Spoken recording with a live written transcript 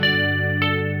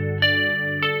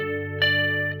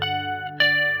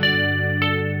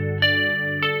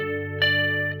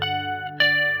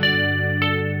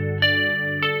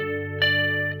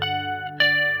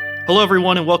Hello,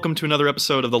 everyone, and welcome to another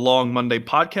episode of the Long Monday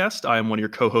podcast. I am one of your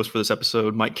co-hosts for this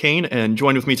episode, Mike Kane, and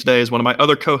joined with me today is one of my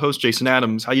other co-hosts, Jason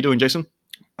Adams. How you doing, Jason?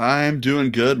 I'm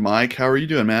doing good, Mike. How are you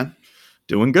doing, man?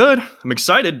 Doing good. I'm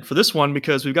excited for this one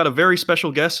because we've got a very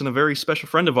special guest and a very special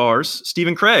friend of ours,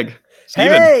 Stephen Craig.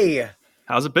 Stephen, Hey,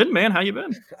 how's it been, man? How you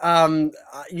been? I've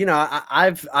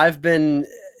been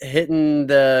hitting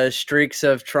the streaks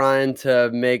of trying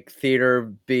to make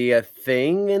theater be a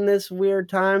thing in this weird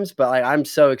times, but I'm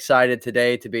so excited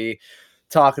today to be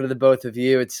talking to the both of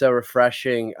you. It's so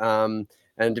refreshing, and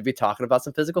to be talking about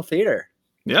some physical theater.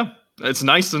 Yeah, it's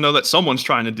nice to know that someone's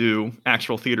trying to do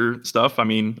actual theater stuff. I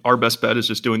mean, our best bet is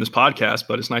just doing this podcast,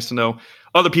 but it's nice to know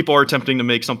other people are attempting to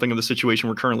make something of the situation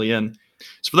we're currently in.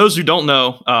 So for those who don't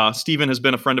know, Stephen has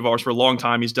been a friend of ours for a long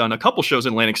time. He's done a couple shows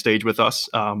at Atlantic Stage with us,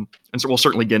 and so we'll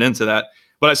certainly get into that.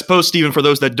 But I suppose, Stephen, for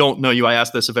those that don't know you, I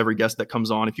ask this of every guest that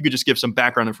comes on. If you could just give some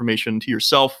background information to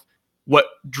yourself, what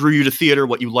drew you to theater,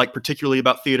 what you like particularly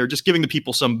about theater, just giving the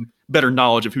people some better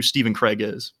knowledge of who Stephen Craig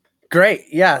is. Great.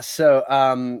 Yeah. So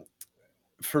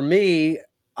for me,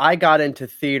 I got into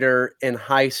theater in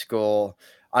high school.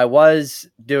 I was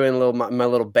doing my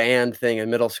little band thing in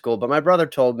middle school, but my brother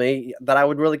told me that I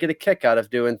would really get a kick out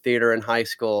of doing theater in high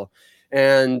school.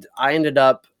 And I ended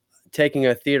up taking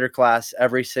a theater class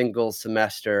every single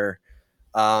semester.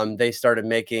 They started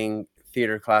making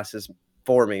theater classes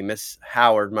for me. Miss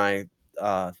Howard, my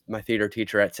theater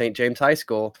teacher at St. James High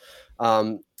School,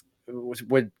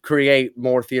 would create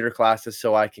more theater classes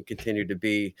so I can continue to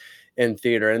be in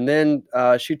theater. And then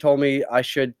she told me I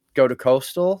should go to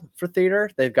Coastal for theater.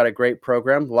 They've got a great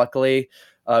program. Luckily,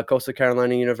 Coastal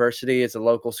Carolina University is a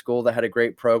local school that had a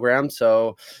great program.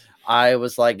 So I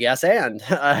was like, yes, and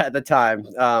at the time.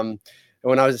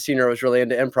 When I was a senior, I was really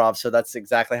into improv. So that's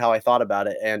exactly how I thought about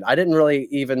it. And I didn't really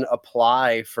even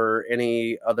apply for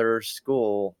any other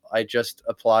school. I just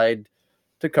applied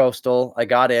to Coastal. I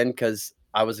got in because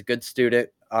I was a good student.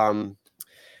 And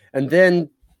then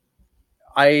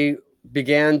I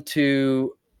began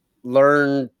to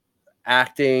learn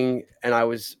acting, and I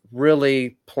was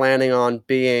really planning on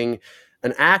being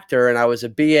an actor, and I was a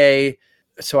BA.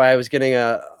 So I was getting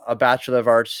a Bachelor of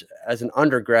Arts as an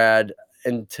undergrad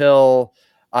until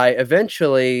I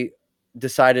eventually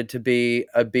decided to be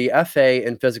a BFA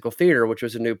in physical theater, which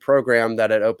was a new program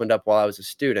that had opened up while I was a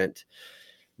student.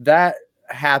 That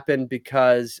happened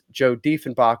because Joe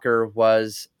Diefenbacher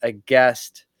was a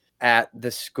guest at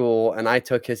the school, and I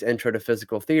took his intro to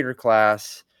physical theater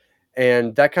class,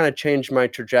 and that kind of changed my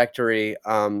trajectory,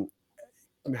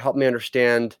 helped me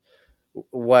understand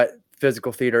what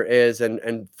physical theater is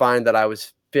and find that I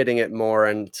was fitting it more.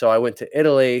 And so I went to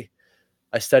Italy.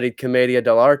 I studied Commedia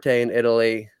dell'arte in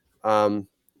Italy,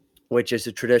 which is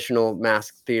a traditional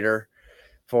masked theater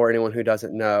for anyone who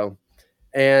doesn't know.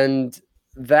 And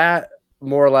that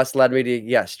more or less led me to,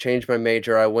 yes, change my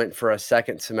major. I went for a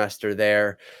second semester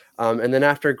there. And then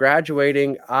after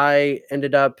graduating, I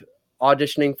ended up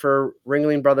auditioning for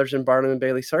Ringling Brothers and Barnum and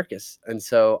Bailey Circus. And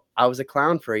so I was a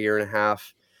clown for a year and a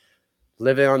half,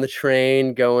 living on the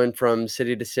train, going from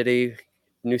city to city,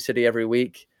 new city every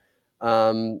week.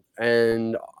 And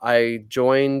I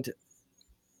joined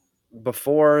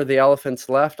before the Elephants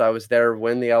left. I was there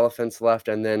when the Elephants left,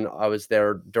 and then I was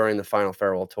there during the final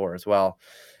farewell tour as well.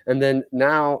 And then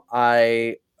now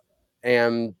I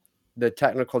am the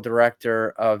technical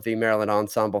director of the Maryland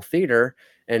Ensemble Theater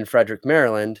in Frederick,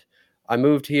 Maryland. I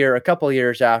moved here a couple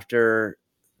years after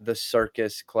the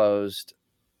circus closed.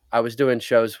 I was doing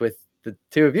shows with the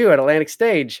two of you at Atlantic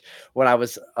Stage when I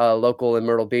was local in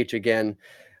Myrtle Beach again.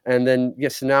 And then,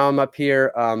 yes, now I'm up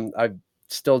here. I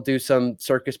still do some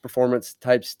circus performance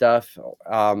type stuff.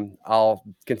 I'll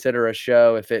consider a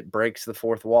show if it breaks the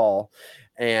fourth wall.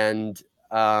 And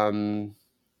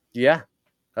yeah,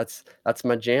 that's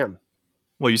my jam.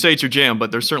 Well, you say it's your jam, but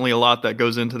there's certainly a lot that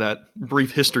goes into that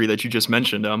brief history that you just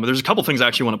mentioned. But there's a couple things I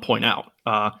actually want to point out.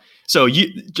 So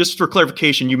just for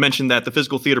clarification, you mentioned that the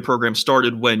physical theater program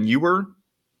started when you were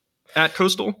at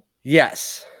Coastal?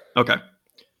 Yes. Okay.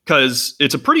 Because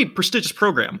it's a pretty prestigious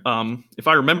program. If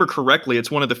I remember correctly,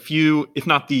 it's one of the few, if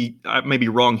not the, I may be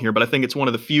wrong here, but I think it's one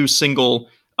of the few single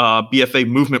BFA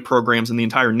movement programs in the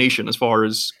entire nation as far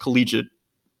as collegiate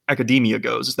academia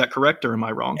goes. Is that correct, or am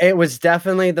I wrong? It was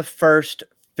definitely the first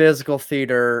physical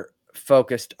theater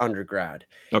focused undergrad.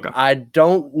 Okay. I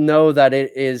don't know that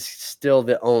it is still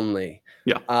the only.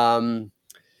 Yeah. And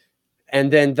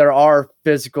then there are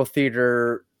physical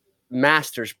theater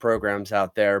master's programs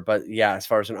out there, but yeah, as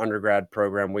far as an undergrad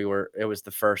program, it was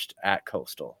the first at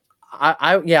Coastal.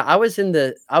 I was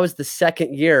the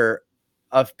second year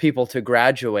of people to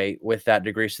graduate with that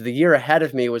degree. So the year ahead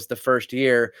of me was the first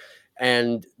year.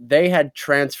 and they had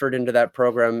transferred into that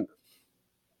program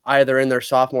either in their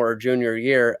sophomore or junior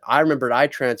year. I remembered I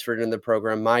transferred in the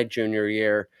program my junior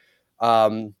year.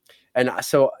 And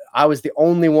so I was the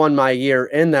only one my year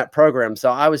in that program. So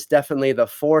I was definitely the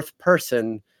fourth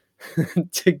person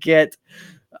to get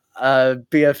a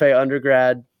BFA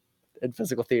undergrad in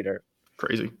physical theater.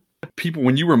 Crazy. People,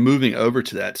 when you were moving over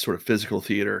to that sort of physical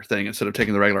theater thing, instead of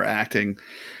taking the regular acting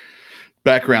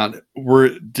background,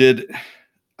 what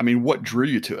drew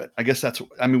you to it? I guess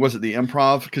was it the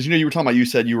improv? Because, you were talking about, you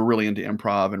said you were really into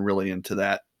improv and really into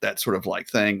that sort of like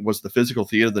thing. Was the physical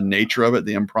theater, the nature of it,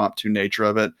 the impromptu nature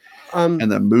of it,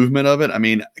 and the movement of it? I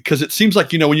mean, because it seems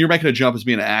like, when you're making a jump as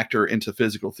being an actor into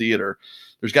physical theater,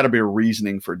 there's got to be a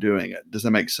reasoning for doing it. Does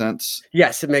that make sense?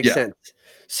 Yes, it makes sense.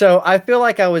 So I feel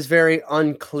like I was very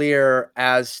unclear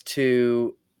as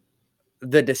to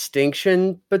the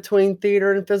distinction between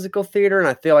theater and physical theater. And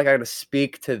I feel like I got to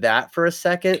speak to that for a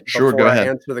second before I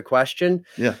answer the question.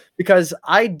 Yeah. Because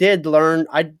I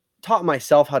taught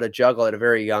myself how to juggle at a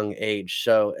very young age.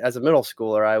 So as a middle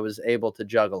schooler, I was able to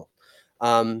juggle.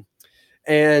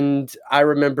 And I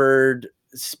remembered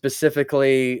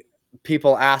specifically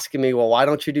people asking me, well, why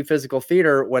don't you do physical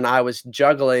theater, when I was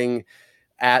juggling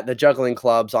at the juggling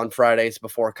clubs on Fridays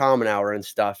before Common Hour and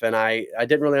stuff. And I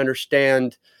didn't really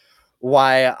understand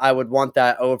why I would want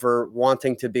that over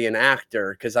wanting to be an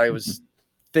actor, because I was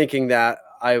thinking that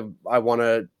I want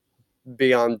to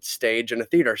be on stage in a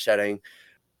theater setting.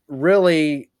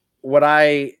 Really, what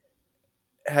I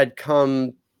had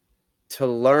come to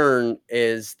learn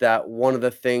is that one of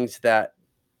the things that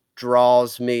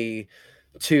draws me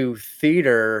to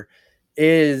theater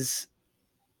is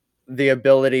the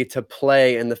ability to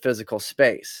play in the physical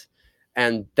space.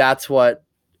 And that's what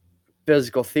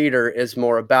physical theater is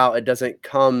more about. It doesn't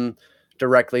come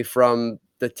directly from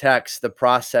the text. The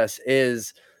process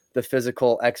is the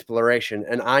physical exploration.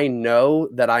 And I know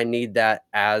that I need that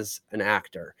as an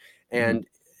actor. And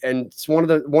it's one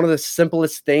of the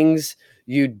simplest things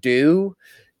you do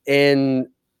in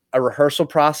a rehearsal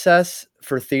process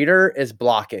for theater is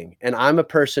blocking. And I'm a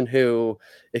person who,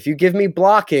 if you give me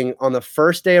blocking on the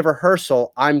first day of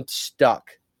rehearsal, I'm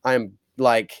stuck. I don't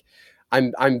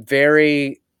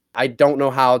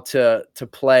know how to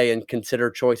play and consider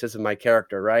choices of my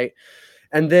character. Right.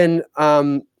 And then,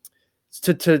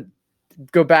 to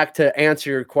go back to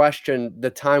answer your question, the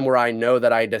time where I know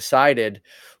that I decided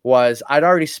was I'd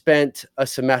already spent a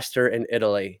semester in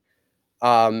Italy.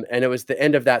 And it was the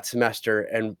end of that semester,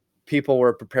 and people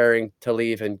were preparing to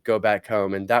leave and go back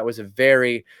home. And that was a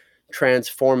very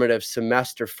transformative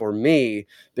semester for me,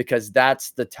 because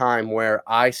that's the time where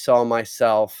I saw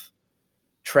myself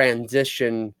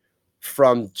transition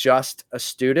from just a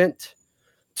student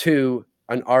to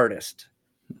an artist.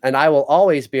 And I will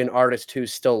always be an artist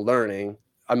who's still learning.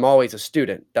 I'm always a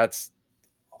student. That's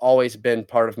always been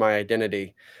part of my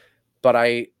identity. But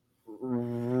I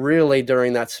really,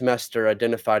 during that semester,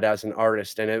 identified as an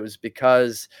artist. And it was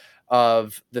because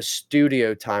of the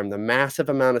studio time, the massive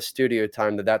amount of studio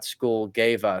time that school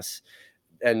gave us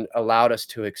and allowed us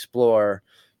to explore.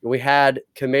 We had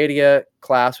Commedia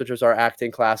class, which was our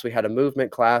acting class. We had a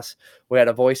movement class. We had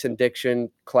a voice and diction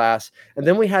class. And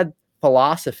then we had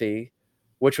philosophy,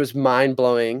 which was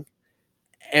mind-blowing.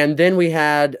 And then we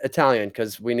had Italian,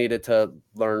 because we needed to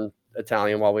learn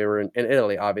Italian while we were in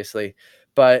Italy, obviously.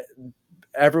 But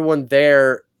everyone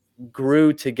there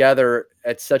grew together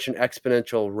at such an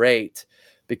exponential rate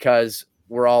because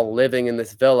we're all living in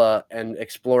this villa and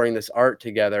exploring this art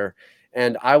together.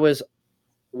 And I was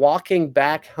walking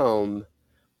back home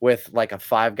with like a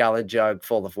 5-gallon jug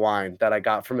full of wine that I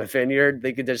got from a vineyard.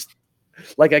 They could just,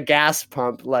 like a gas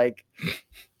pump, like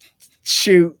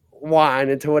shoot wine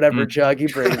into whatever jug you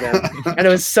bring them. And it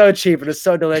was so cheap and it's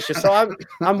so delicious. So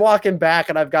I'm walking back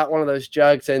and I've got one of those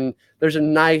jugs, and there's a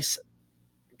nice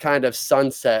kind of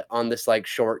sunset on this like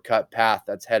shortcut path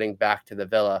that's heading back to the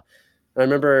villa. And I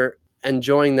remember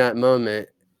enjoying that moment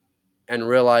and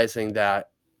realizing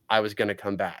that I was going to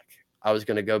come back. I was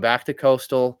going to go back to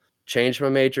Coastal, change my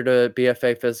major to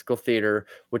BFA physical theater,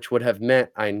 which would have meant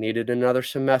I needed another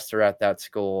semester at that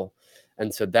school.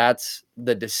 And so that's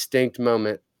the distinct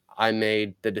moment I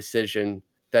made the decision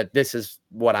that this is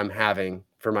what I'm having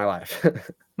for my life.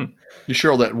 You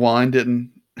sure that wine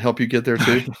didn't help you get there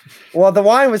too? Well, the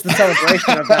wine was the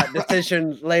celebration of that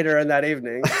decision later in that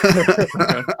evening.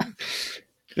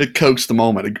 It coaxed the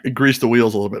moment. It greased the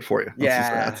wheels a little bit for you.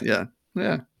 Yeah.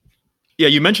 Yeah,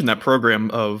 you mentioned that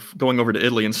program of going over to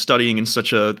Italy and studying in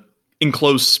such a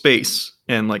enclosed space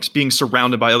and like being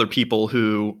surrounded by other people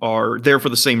who are there for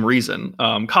the same reason.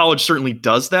 College certainly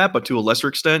does that, but to a lesser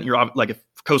extent. You're like, if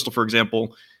Coastal, for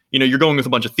example, you're going with a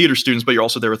bunch of theater students, but you're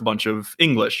also there with a bunch of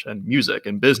English and music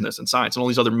and business and science and all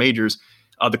these other majors.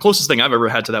 The closest thing I've ever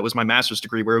had to that was my master's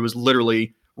degree, where it was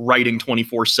literally writing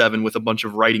 24/7 with a bunch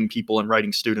of writing people and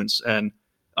writing students. And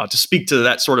to speak to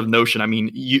that sort of notion, I mean,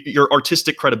 your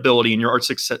artistic credibility and your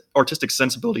artistic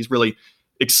sensibilities really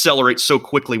accelerate so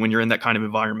quickly when you're in that kind of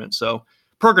environment. So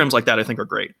programs like that, I think, are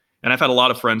great. And I've had a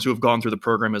lot of friends who have gone through the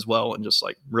program as well and just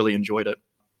like really enjoyed it.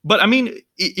 But I mean,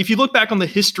 if you look back on the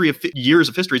history of years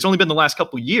of history, it's only been the last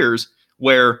couple of years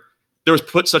where there was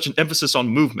put such an emphasis on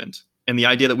movement and the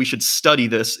idea that we should study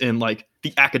this in like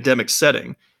the academic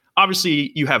setting.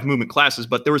 Obviously, you have movement classes,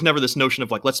 but there was never this notion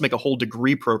of like, let's make a whole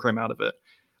degree program out of it.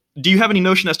 Do you have any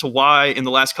notion as to why in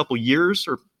the last couple of years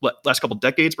or last couple of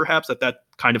decades, perhaps, that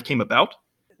kind of came about?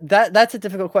 That's a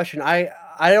difficult question. I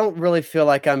don't really feel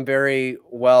like I'm very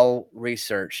well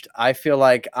researched. I feel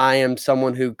like I am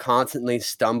someone who constantly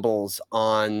stumbles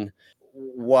on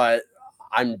what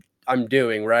I'm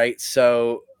doing, right?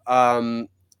 So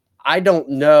I don't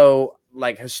know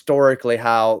like historically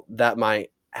how that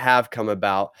might have come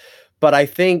about, but I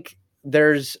think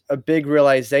there's a big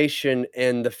realization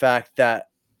in the fact that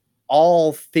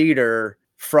all theater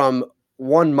from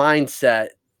one mindset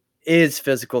is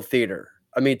physical theater.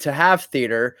 I mean, to have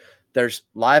theater, there's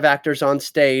live actors on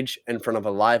stage in front of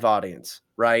a live audience,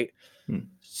 right?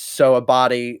 So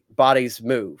bodies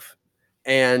move.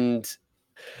 And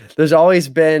there's always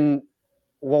been,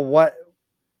 well, what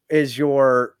is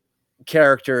your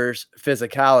character's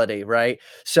physicality, right?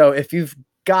 So if you've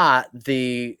got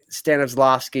the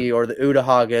Stanislavski or the Uta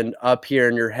Hagen up here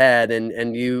in your head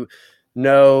and you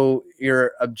know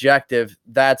your objective,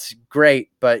 that's great,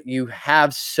 but you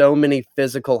have so many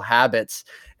physical habits.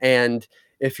 And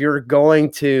if you're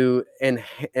going to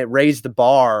raise the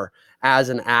bar as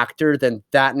an actor, then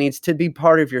that needs to be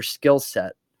part of your skill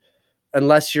set,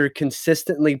 unless you're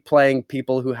consistently playing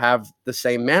people who have the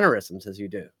same mannerisms as you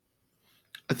do.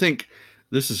 I think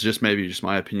this is just maybe just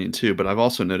my opinion too, but I've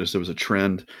also noticed there was a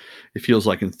trend, it feels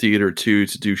like in theater too,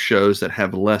 to do shows that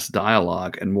have less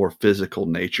dialogue and more physical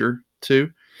nature too.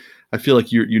 I feel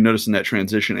like you're noticing that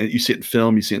transition, and you see it in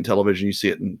film, you see it in television, you see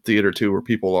it in theater too,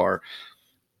 where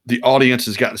the audience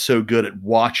has gotten so good at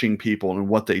watching people and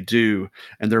what they do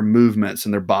and their movements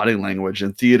and their body language.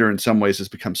 And theater in some ways has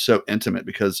become so intimate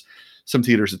because some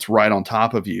theaters it's right on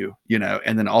top of you,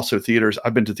 and then also theaters.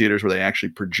 I've been to theaters where they actually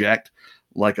project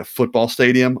like a football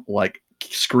stadium, like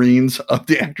screens of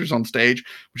the actors on stage,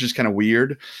 which is kind of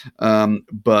weird.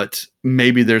 But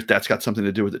maybe that's got something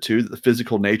to do with it too, that the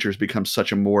physical nature has become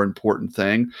such a more important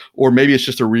thing. Or maybe it's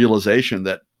just a realization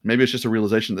that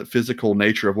physical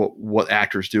nature of what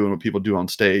actors do and what people do on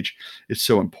stage is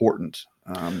so important.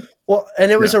 Well,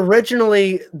 and it was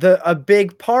originally a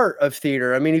big part of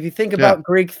theater. I mean, if you think about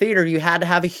Greek theater, you had to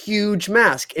have a huge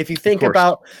mask. If you think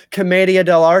about Commedia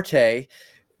dell'arte,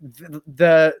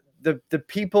 the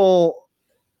people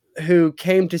who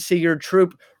came to see your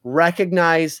troupe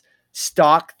recognize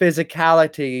stock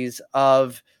physicalities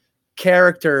of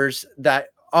characters that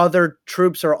other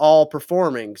troupes are all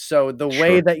performing. So the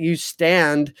way that you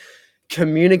stand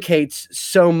communicates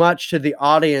so much to the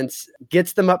audience,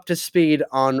 gets them up to speed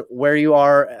on where you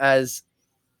are as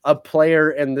a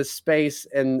player in the space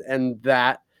and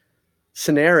that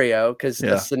scenario. Because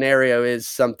a scenario is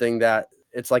something that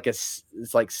it's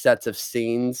like sets of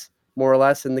scenes, more or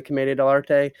less, in the Commedia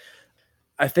dell'arte.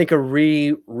 I think a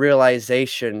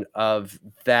realization of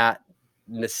that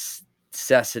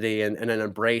necessity and an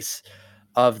embrace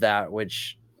of that,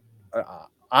 which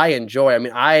I enjoy. I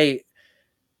mean, I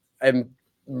am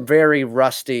very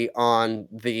rusty on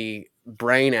the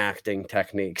brain acting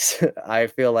techniques. I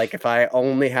feel like if I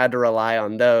only had to rely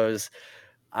on those,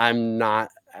 I'm not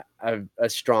a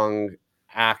strong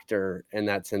actor in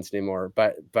that sense anymore.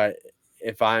 But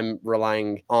if I'm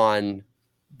relying on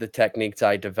the techniques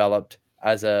I developed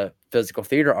as a physical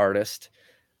theater artist,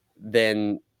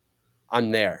 then I'm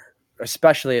there,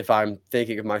 especially if I'm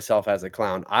thinking of myself as a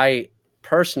clown. I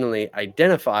personally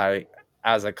identify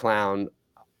as a clown.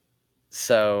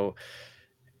 So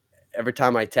every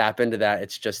time I tap into that,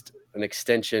 it's just an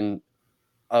extension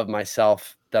of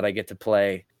myself that I get to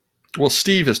play. Well,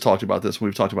 Steve has talked about this when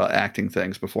we've talked about acting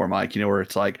things before, Mike, where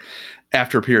it's like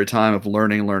after a period of time of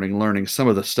learning, some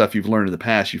of the stuff you've learned in the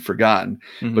past, you've forgotten,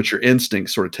 but your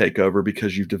instincts sort of take over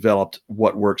because you've developed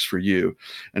what works for you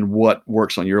and what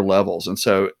works on your levels. And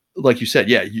so, like you said,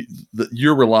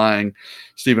 you're relying,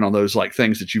 Stephen, on those like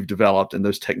things that you've developed and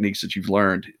those techniques that you've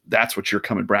learned. That's what you're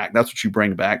coming back. That's what you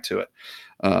bring back to it.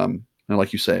 And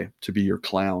like you say, to be your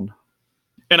clown.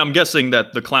 And I'm guessing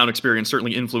that the clown experience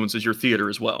certainly influences your theater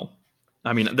as well.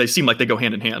 I mean, they seem like they go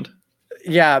hand in hand.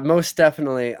 Yeah, most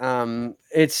definitely.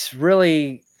 It's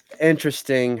really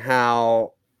interesting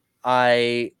how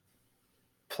I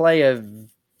play a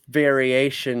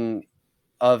variation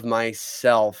of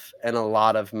myself in a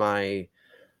lot of my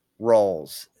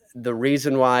roles. The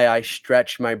reason why I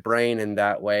stretch my brain in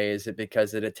that way is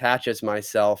because it attaches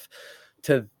myself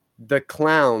to the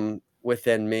clown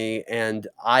within me, and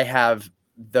I have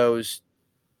those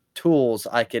tools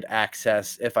I could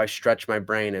access if I stretch my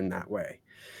brain in that way.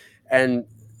 And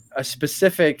a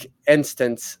specific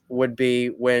instance would be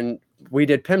when we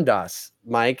did PIMDOS,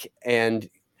 Mike, and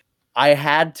I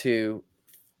had to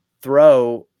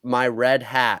throw my red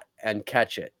hat and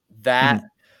catch it. That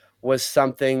was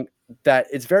something that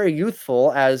is very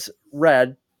youthful as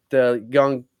Red, the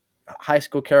young high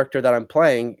school character that I'm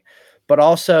playing, but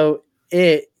also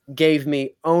it gave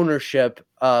me ownership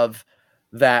of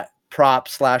that prop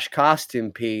slash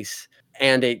costume piece,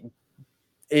 and it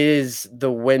is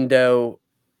the window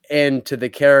into the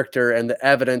character and the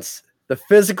evidence, the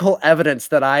physical evidence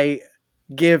that I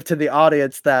give to the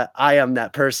audience that I am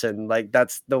that person. Like,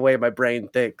 that's the way my brain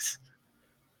thinks.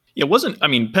 It wasn't, I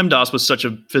mean, PEMDAS was such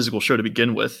a physical show to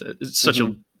begin with. It's such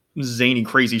a zany,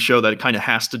 crazy show that it kind of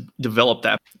has to develop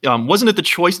that. Wasn't it the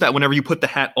choice that whenever you put the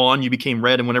hat on, you became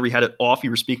Red, and whenever you had it off, you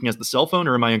were speaking as the cell phone,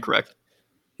 or am I incorrect?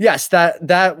 Yes,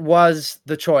 that was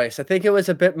the choice. I think it was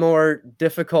a bit more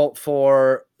difficult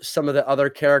for some of the other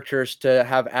characters to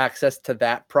have access to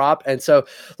that prop. And so,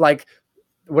 like,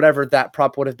 whatever that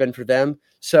prop would have been for them.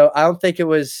 So I don't think it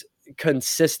was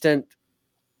consistent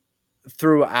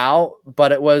throughout,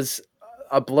 but it was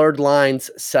a blurred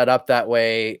lines set up that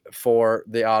way for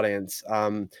the audience.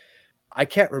 I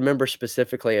can't remember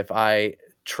specifically if I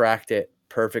tracked it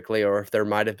perfectly or if there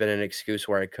might have been an excuse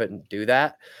where I couldn't do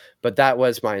that, but that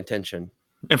was my intention.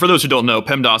 And for those who don't know,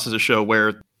 PEMDAS is a show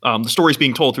where the story is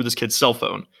being told through this kid's cell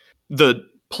phone. The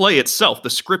play itself, the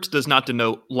script does not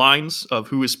denote lines of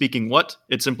who is speaking what.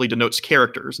 It simply denotes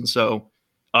characters. And so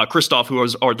Christoph, who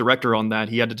was our director on that,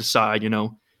 he had to decide,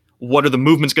 what are the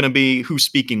movements going to be, who's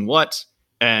speaking what.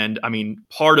 And I mean,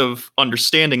 part of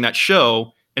understanding that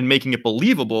show and making it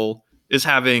believable is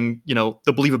having, the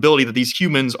believability that these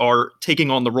humans are taking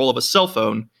on the role of a cell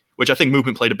phone, which I think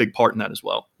movement played a big part in that as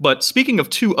well. But speaking of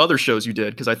two other shows you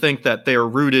did, because I think that they are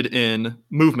rooted in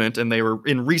movement and they were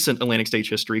in recent Atlantic Stage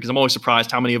history, because I'm always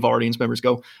surprised how many of our audience members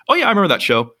go, oh yeah, I remember that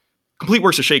show. Complete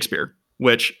Works of Shakespeare,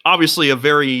 which obviously a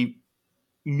very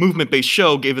movement-based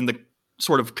show given the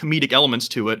sort of comedic elements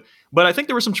to it. But I think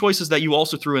there were some choices that you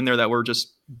also threw in there that were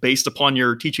just based upon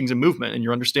your teachings in movement and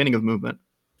your understanding of movement.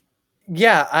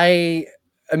 Yeah, I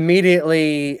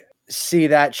immediately see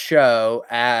that show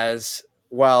as,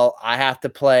 well, I have to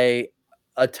play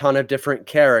a ton of different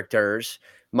characters.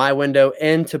 My window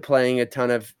into playing a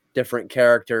ton of different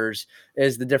characters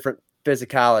is the different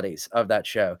physicalities of that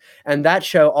show. And that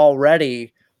show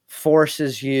already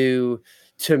forces you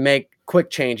to make quick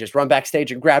changes, run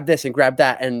backstage and grab this and grab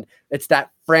that. And it's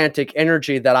that frantic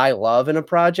energy that I love in a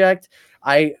project.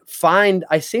 I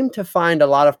seem to find a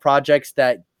lot of projects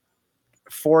that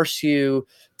force you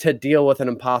to deal with an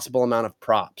impossible amount of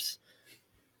props,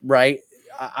 right?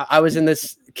 I was in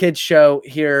this kids show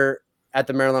here at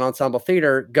the Maryland Ensemble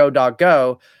Theater, Go Dog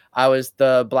Go. I was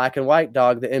the black and white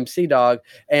dog, the MC dog,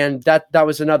 and that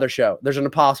was another show. There's an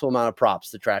impossible amount of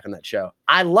props to track on that show.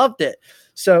 I loved it.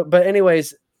 So, but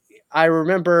anyways, I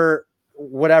remember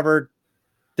whatever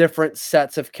different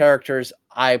sets of characters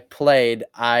I played,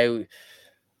 I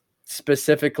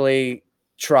specifically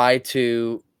try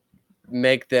to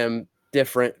make them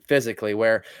different physically,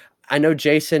 where I know,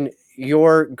 Jason,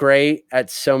 you're great at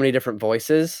so many different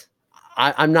voices.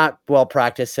 I'm not well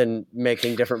practiced in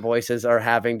making different voices or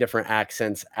having different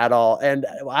accents at all. And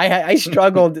I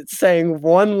struggled saying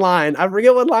one line. I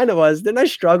forget what line it was. Didn't I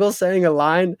struggle saying a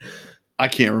line? I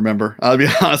can't remember. I'll be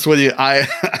honest with you.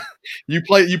 You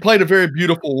played a very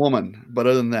beautiful woman, but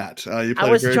other than that, you played I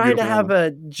was a very trying to beautiful have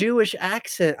woman. a Jewish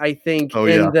accent, I think, Oh,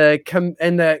 in yeah.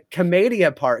 the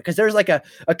commedia part, because there's like a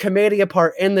commedia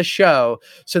part in the show,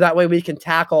 so that way we can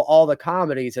tackle all the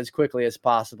comedies as quickly as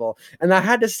possible. And I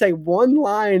had to say one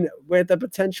line with a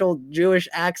potential Jewish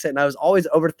accent, and I was always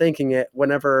overthinking it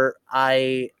whenever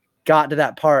I got to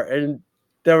that part. And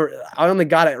I only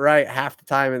got it right half the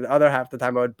time, and the other half the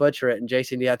time I would butcher it. And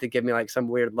Jason, you have to give me like some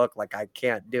weird look, like I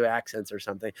can't do accents or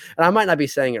something. And I might not be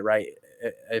saying it right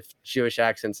if Jewish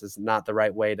accents is not the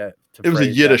right way to It was a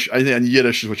phrase Yiddish. that. I think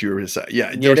Yiddish is what you were going to say.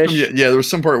 Yeah, Yiddish? There was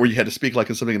some part where you had to speak like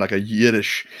something like a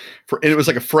Yiddish, and it was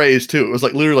like a phrase too. It was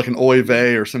like literally like an oy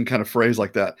vey or some kind of phrase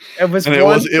like that. It was And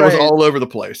one it was phrase. all over the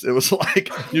place. It was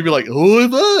like you'd be like oy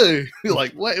vey, you're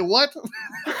like wait what?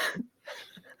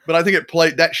 but I think it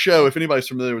played that show. If anybody's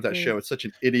familiar with that show, it's such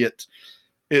an idiot.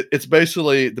 It's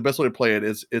basically the best way to play it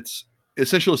is it's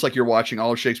essentially it's like you're watching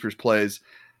all of Shakespeare's plays,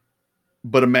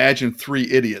 but imagine three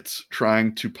idiots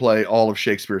trying to play all of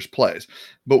Shakespeare's plays.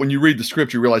 But when you read the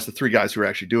script, you realize the three guys who are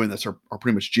actually doing this are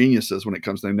pretty much geniuses when it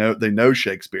comes to they know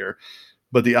Shakespeare.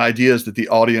 But the idea is that the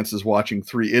audience is watching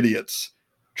three idiots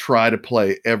try to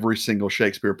play every single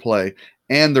Shakespeare play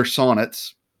and their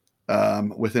sonnets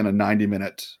within a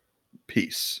 90-minute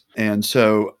piece. And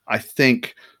so I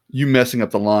think you messing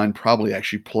up the line probably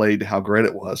actually played to how great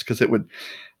it was, because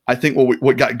I think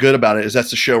what got good about it is that's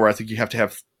the show where I think you have to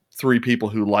have three people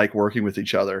who like working with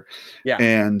each other. Yeah.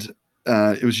 And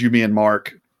it was you, me, and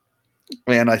Mark.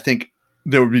 And I think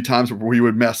there would be times where you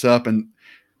would mess up and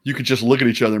you could just look at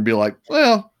each other and be like,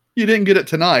 well, you didn't get it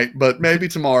tonight, but maybe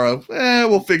tomorrow,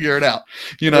 we'll figure it out,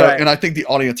 Right. And I think the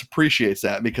audience appreciates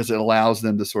that because it allows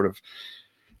them to sort of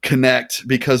connect,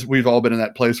 because we've all been in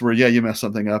that place where, you mess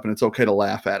something up and it's okay to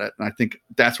laugh at it. And I think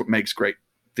that's what makes great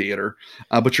theater.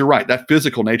 But you're right. That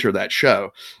physical nature of that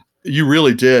show, you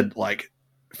really did like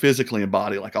physically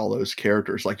embody like all those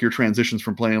characters. Like your transitions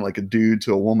from playing like a dude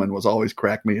to a woman was always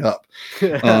crack me up.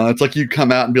 It's like you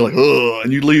come out and be like, oh,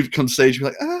 and you leave, come stage, and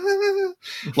be like, ah,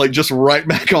 like just right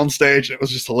back on stage. It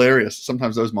was just hilarious.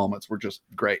 Sometimes those moments were just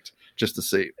great just to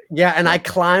see. Yeah. And I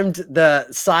climbed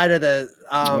the side of the,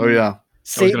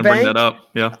 seat bank bring that up.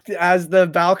 Yeah. As the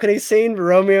balcony scene,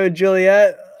 Romeo and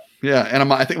Juliet. Yeah.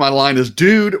 And I think my line is,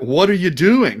 dude, what are you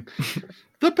doing?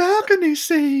 The balcony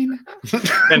scene.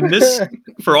 And this,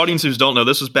 for audiences who don't know,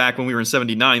 this was back when we were in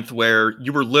 79th, where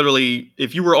you were literally,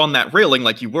 if you were on that railing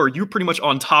like you were pretty much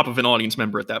on top of an audience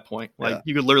member at that point. Like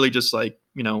you could literally just like,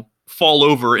 fall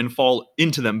over and fall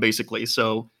into them basically.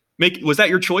 So was that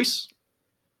your choice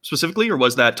specifically, or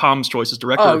was that Tom's choice as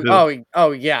director?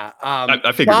 Oh yeah.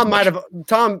 I figured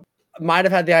Tom might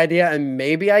have had the idea, and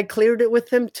maybe I cleared it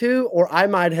with him too, or I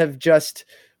might have just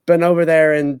been over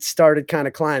there and started kind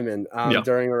of climbing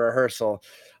during a rehearsal.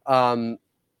 The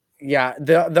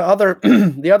other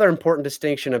the other important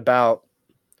distinction about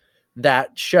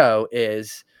that show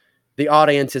is the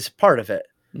audience is part of it,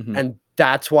 and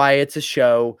that's why it's a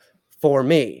show for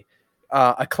me.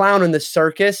 A clown in the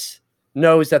circus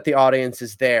knows that the audience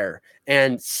is there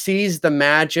and sees the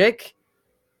magic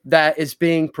that is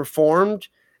being performed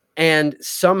and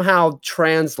somehow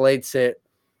translates it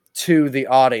to the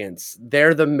audience.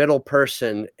 They're the middle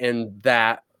person in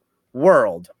that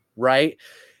world, right?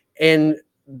 In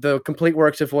the complete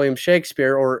works of William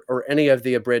Shakespeare or any of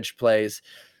the abridged plays,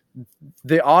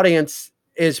 the audience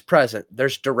is present.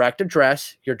 There's direct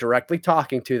address. You're directly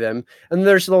talking to them. And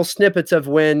there's little snippets of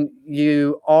when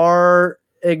you are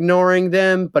ignoring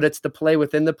them, but it's the play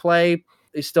within the play.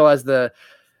 Still, as the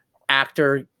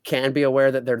actor can be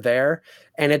aware that they're there.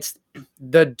 And it's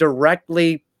the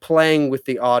directly playing with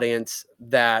the audience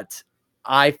that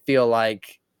I feel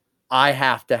like I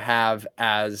have to have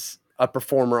as a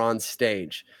performer on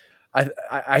stage.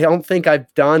 I don't think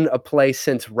I've done a play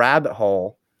since Rabbit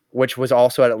Hole, which was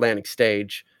also at Atlantic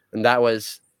Stage, and that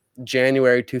was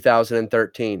January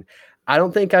 2013. I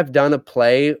don't think I've done a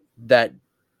play that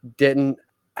didn't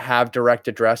have direct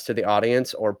address to the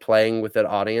audience or playing with an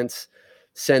audience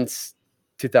since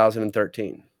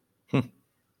 2013.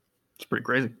 It's pretty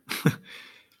crazy.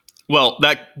 Well,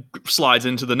 that slides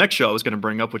into the next show I was going to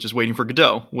bring up, which is Waiting for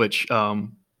Godot, which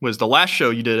was the last show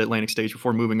you did at Atlantic Stage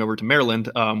before moving over to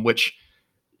Maryland, which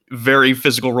very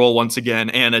physical role once again.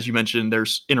 And as you mentioned,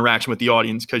 there's interaction with the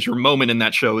audience because your moment in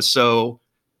that show is so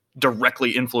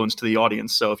directly influenced to the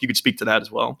audience. So if you could speak to that as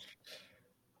well.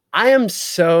 I am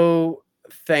so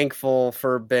thankful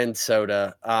for Ben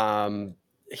Soda.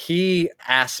 He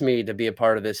asked me to be a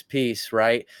part of this piece,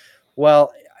 right?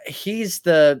 Well, he's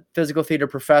the physical theater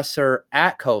professor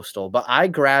at Coastal, but I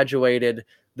graduated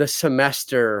the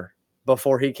semester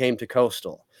before he came to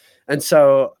Coastal. And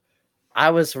so I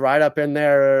was right up in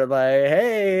there like,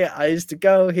 hey, I used to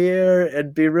go here.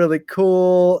 It'd be really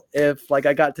cool if like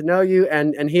I got to know you.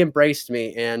 And he embraced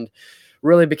me and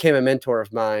really became a mentor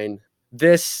of mine.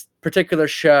 This particular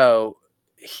show,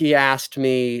 he asked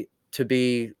me to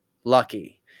be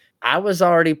lucky. I was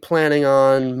already planning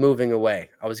on moving away.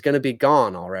 I was going to be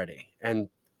gone already. And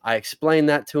I explained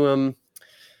that to him.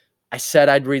 I said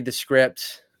I'd read the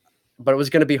script, but it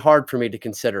was going to be hard for me to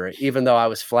consider it, even though I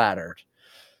was flattered.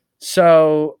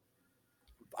 So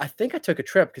I think I took a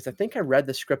trip because I think I read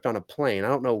the script on a plane. I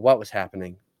don't know what was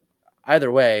happening.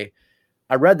 Either way,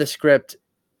 I read the script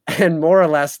and more or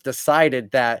less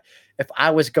decided that if I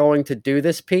was going to do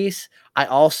this piece, I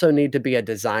also need to be a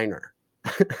designer.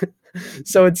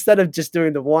 So instead of just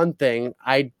doing the one thing,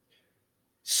 I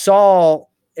saw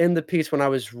in the piece when I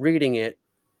was reading it,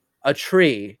 a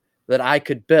tree that I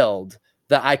could build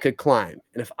that I could climb.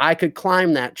 And if I could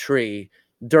climb that tree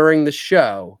during the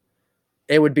show,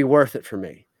 it would be worth it for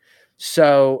me.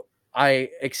 So I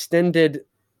extended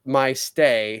my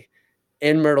stay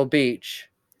in Myrtle Beach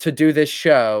to do this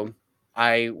show.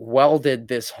 I welded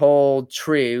this whole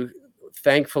tree.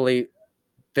 Thankfully,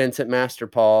 Vincent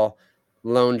Masterpaul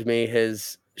loaned me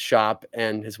his shop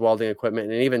and his welding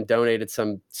equipment, and even donated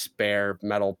some spare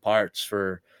metal parts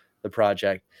for the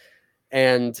project.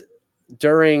 And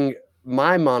during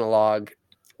my monologue,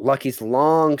 Lucky's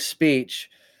long speech,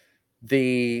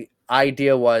 the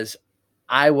idea was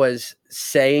I was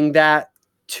saying that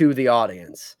to the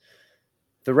audience.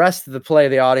 The rest of the play,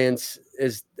 the audience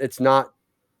it's not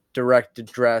direct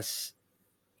address.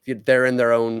 They're in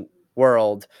their own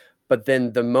world. But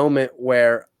then the moment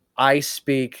where I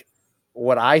speak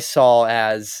what I saw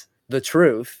as the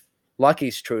truth,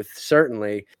 Lucky's truth,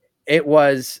 certainly, it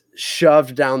was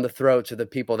shoved down the throats of the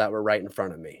people that were right in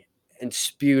front of me and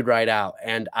spewed right out.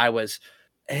 And I was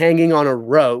hanging on a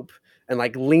rope and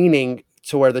like leaning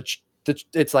to where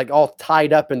it's like all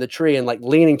tied up in the tree, and like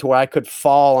leaning to where I could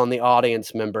fall on the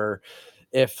audience member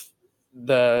if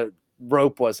the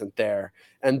rope wasn't there.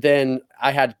 And then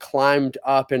I had climbed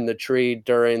up in the tree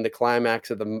during the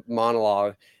climax of the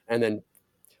monologue and then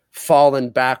fallen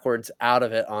backwards out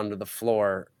of it onto the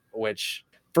floor, which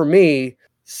for me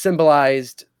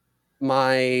symbolized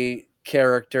my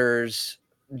character's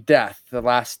death, the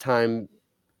last time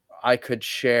I could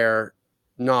share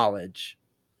knowledge,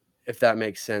 if that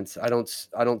makes sense. I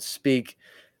don't speak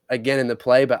again in the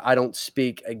play, but I don't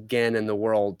speak again in the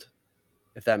world,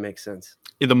 if that makes sense.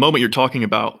 In the moment you're talking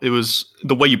about, it was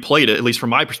the way you played it, at least from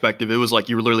my perspective, it was like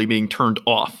you were literally being turned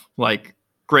off. Like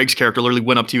Greg's character literally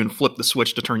went up to you and flipped the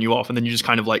switch to turn you off, and then you just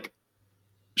kind of like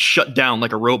shut down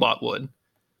like a robot would.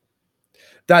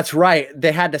 That's right.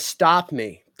 They had to stop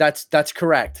me. That's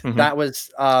correct. Mm-hmm. That was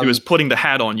it was putting the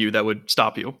hat on you that would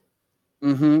stop you.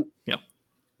 Mm-hmm. Yeah.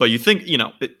 But you think,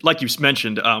 like you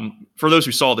mentioned, for those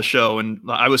who saw the show, and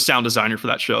I was sound designer for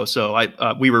that show, so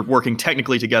we were working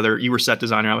technically together. You were set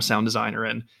designer, I was sound designer,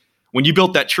 and when you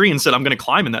built that tree and said, "I'm going to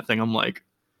climb in that thing," I'm like,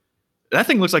 that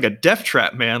thing looks like a death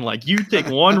trap, man. Like you take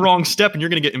one wrong step and you're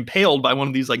going to get impaled by one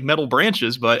of these like metal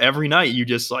branches. But every night you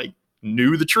just like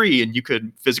knew the tree and you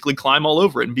could physically climb all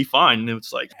over it and be fine. And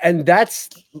it's like, and that's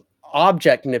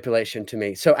object manipulation to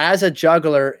me. So as a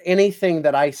juggler, anything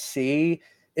that I see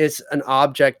is an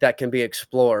object that can be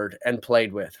explored and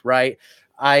played with, right?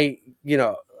 A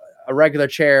regular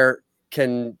chair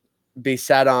can be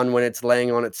sat on when it's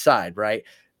laying on its side, right?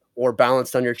 Or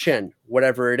balanced on your chin,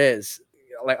 whatever it is.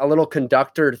 Like a little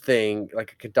conductor thing,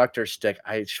 like a conductor stick,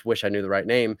 I wish I knew the right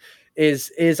name,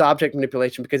 is object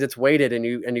manipulation because it's weighted and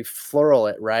you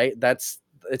flurl it, right?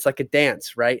 It's like a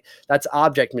dance, right? That's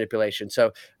object manipulation.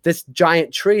 So this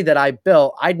giant tree that I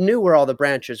built, I knew where all the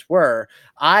branches were.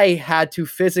 I had to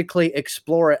physically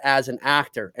explore it as an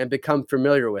actor and become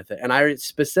familiar with it. And I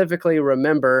specifically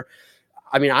remember,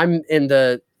 I'm in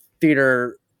the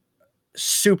theater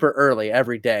super early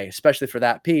every day, especially for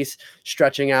that piece,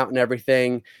 stretching out and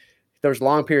everything. There was a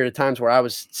long period of times where I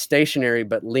was stationary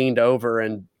but leaned over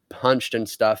and punched and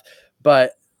stuff.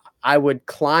 But I would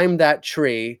climb that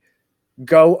tree,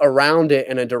 go around it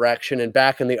in a direction and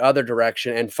back in the other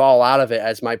direction, and fall out of it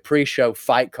as my pre-show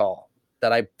fight call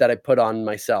that I put on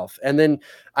myself. And then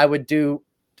I would do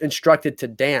instructed to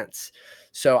dance.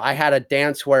 So I had a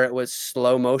dance where it was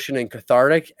slow motion and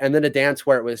cathartic, and then a dance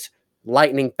where it was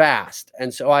lightning fast.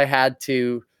 And so I had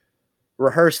to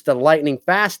rehearse the lightning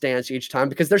fast dance each time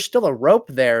because there's still a rope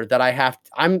there that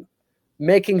I'm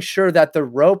making sure that the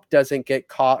rope doesn't get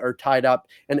caught or tied up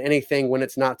in anything when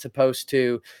it's not supposed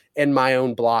to in my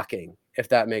own blocking, if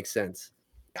that makes sense.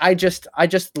 I just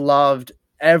loved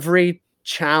every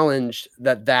challenge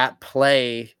that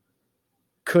play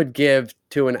could give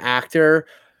to an actor.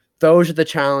 Those are the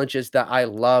challenges that I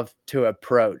love to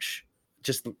approach.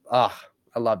 I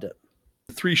loved it.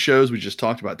 The 3 shows we just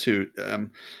talked about too,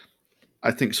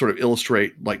 I think sort of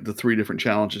illustrate like the 3 different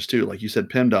challenges too. Like you said,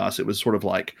 PEMDAS, it was sort of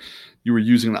like you were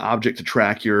using the object to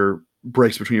track your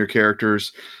breaks between your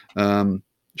characters.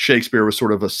 Shakespeare was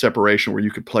sort of a separation where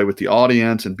you could play with the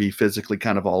audience and be physically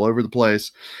kind of all over the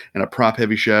place, and a prop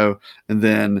heavy show. And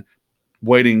then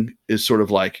Waiting is sort of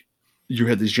like you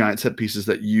had these giant set pieces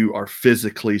that you are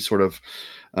physically sort of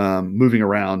moving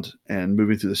around and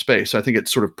moving through the space. So I think it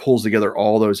sort of pulls together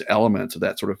all those elements of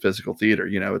that sort of physical theater.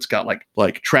 It's got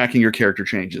like tracking your character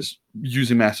changes,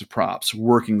 using massive props,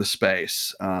 working the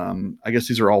space. I guess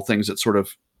these are all things that sort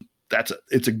of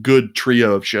it's a good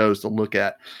trio of shows to look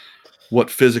at what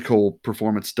physical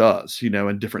performance does,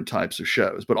 in different types of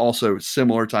shows, but also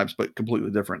similar types, but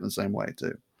completely different in the same way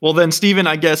too. Well, then, Stephen,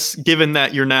 I guess given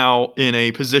that you're now in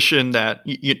a position that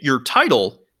your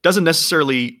title doesn't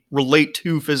necessarily relate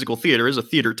to physical theater, is a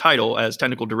theater title as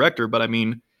technical director, but I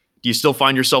mean, do you still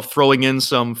find yourself throwing in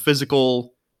some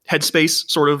physical headspace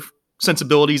sort of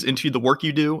sensibilities into the work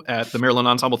you do at the Maryland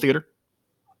Ensemble Theater?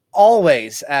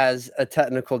 Always, as a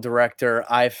technical director,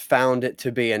 I've found it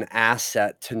to be an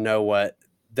asset to know what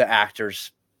the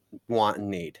actors want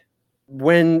and need.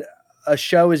 When a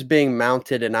show is being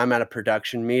mounted and I'm at a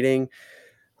production meeting,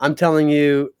 I'm telling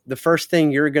you, the first thing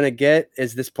you're going to get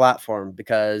is this platform,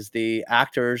 because the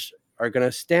actors are going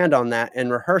to stand on that in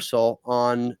rehearsal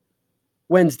on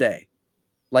Wednesday.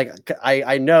 Like,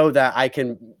 I know that I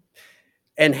can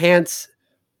enhance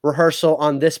rehearsal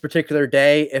on this particular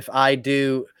day if I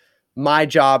do my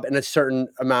job in a certain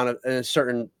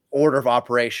order of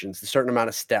operations, a certain amount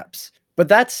of steps. But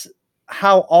that's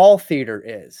how all theater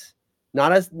is.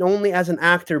 Not only as an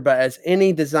actor, but as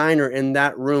any designer in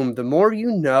that room. The more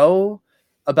you know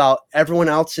about everyone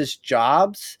else's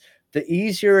jobs, the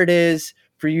easier it is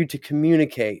for you to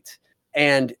communicate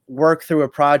and work through a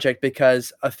project,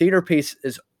 because a theater piece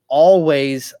is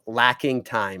always lacking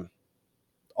time.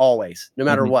 Always, no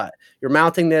matter what. You're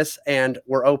mounting this and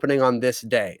we're opening on this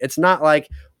day. It's not like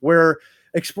we're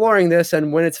exploring this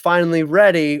and when it's finally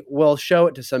ready, we'll show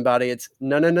it to somebody. It's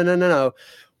no.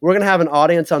 We're going to have an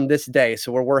audience on this day,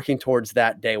 so we're working towards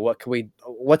that day.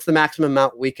 What's the maximum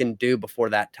amount we can do before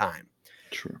that time?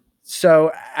 True.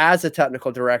 So as a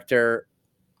technical director,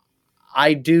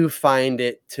 I do find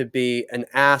it to be an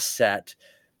asset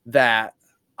that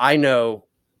I know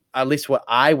at least what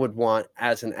I would want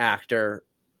as an actor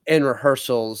in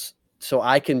rehearsals, so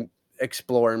I can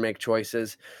explore and make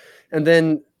choices. And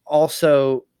then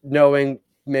also knowing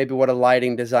maybe what a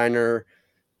lighting designer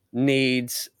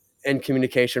needs and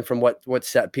communication from what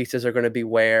set pieces are going to be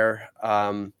where.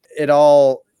 It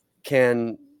all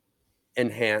can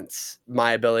enhance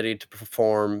my ability to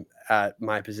perform at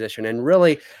my position. And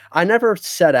really, I never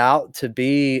set out to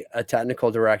be a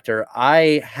technical director.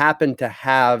 I happen to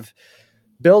have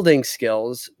building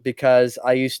skills because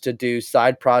I used to do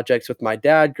side projects with my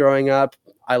dad growing up.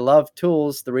 I love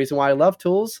tools. The reason why I love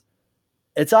tools,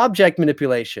 it's object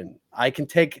manipulation. I can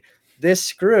take this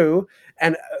screw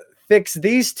and fix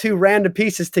these two random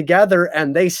pieces together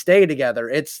and they stay together.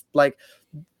 It's like,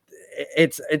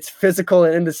 it's physical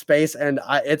into space. And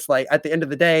it's like, at the end of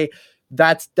the day,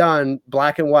 that's done,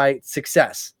 black and white,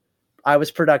 success. I was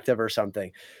productive or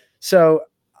something. So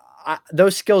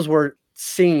those skills were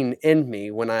seen in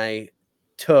me when I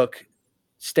took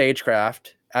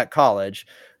stagecraft at college,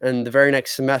 and the very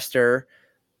next semester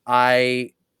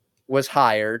I was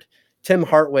hired. Tim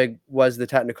Hartwig was the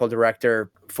technical director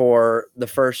for the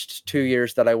first 2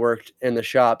 years that I worked in the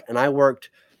shop, and I worked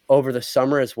over the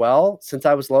summer as well since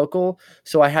I was local,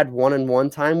 so I had one-on-one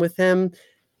time with him.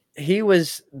 He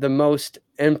was the most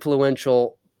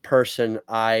influential person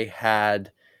I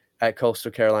had at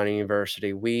Coastal Carolina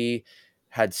University. We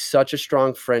had such a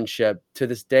strong friendship. To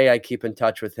this day, I keep in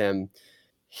touch with him.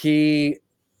 He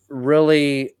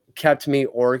really kept me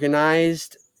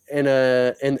organized in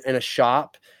a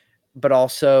shop, but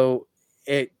also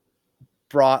it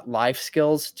brought life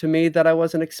skills to me that I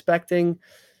wasn't expecting.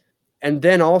 And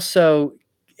then also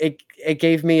it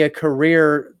gave me a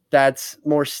career that's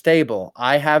more stable.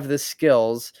 I have the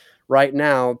skills right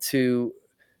now to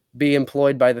be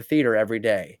employed by the theater every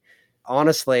day.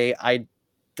 Honestly, I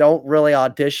don't really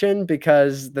audition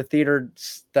because the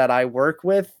theaters that I work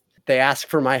with, they ask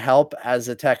for my help as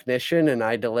a technician and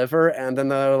I deliver. And then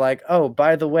they're like, oh,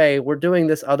 by the way, we're doing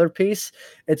this other piece.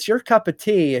 It's your cup of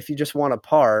tea. If you just want a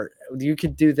part, you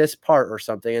could do this part or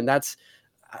something. And that's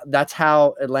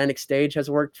how Atlantic Stage has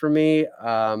worked for me.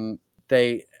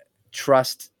 They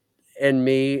trust in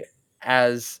me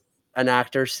as an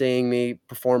actor, seeing me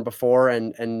perform before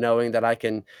and knowing that I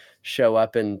can show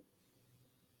up and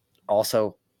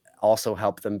also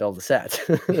help them build a set.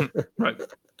 Right.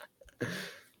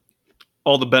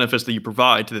 All the benefits that you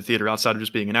provide to the theater outside of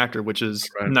just being an actor, which is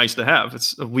nice to have.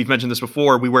 We've mentioned this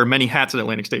before. We wear many hats at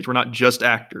Atlantic Stage. We're not just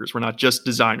actors. We're not just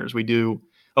designers. We do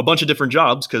a bunch of different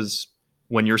jobs because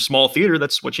when you're a small theater,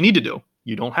 that's what you need to do.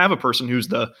 You don't have a person who's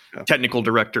the technical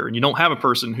director, and you don't have a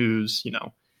person who's,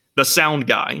 the sound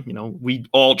guy. We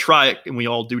all try it and we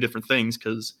all do different things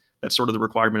because that's sort of the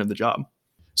requirement of the job.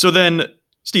 So then,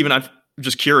 Stephen, I'm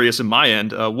just curious in my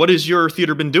end, what has your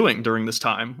theater been doing during this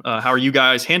time? How are you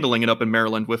guys handling it up in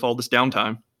Maryland with all this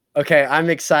downtime? Okay, I'm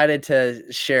excited to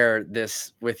share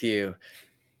this with you.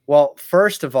 Well,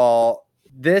 first of all,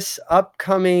 This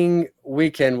upcoming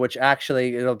weekend, which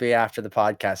actually it'll be after the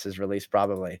podcast is released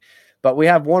probably, but we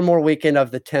have one more weekend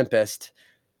of The Tempest.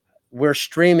 We're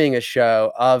streaming a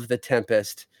show of The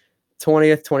Tempest,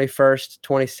 20th, 21st,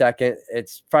 22nd.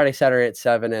 It's Friday, Saturday at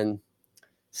 7 and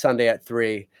Sunday at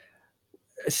 3.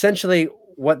 Essentially,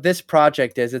 what this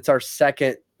project is, it's our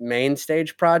second main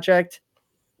stage project.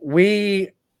 We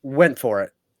went for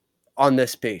it on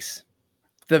this piece.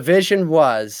 The vision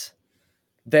was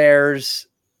there's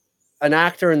an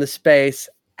actor in the space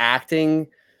acting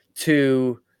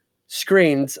to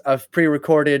screens of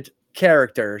pre-recorded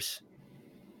characters,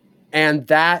 and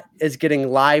that is getting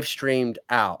live streamed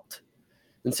out.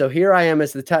 And so here I am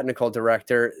as the technical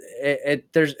director.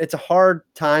 It's a hard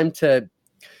time to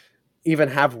even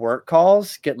have work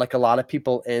calls, get like a lot of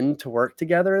people in to work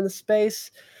together in the space.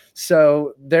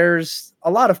 So there's a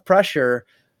lot of pressure.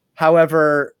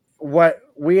 However, what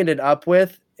we ended up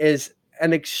with is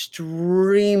an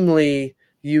extremely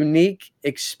unique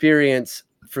experience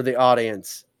for the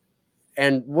audience.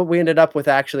 And what we ended up with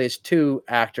actually is 2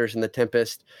 actors in The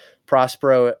Tempest,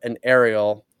 Prospero and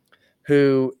Ariel,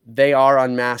 who they are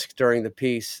unmasked during the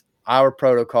piece. Our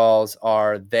protocols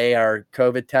are they are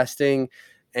COVID testing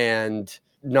and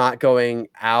not going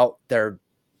out. They're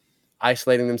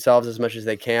isolating themselves as much as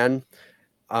they can.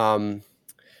 And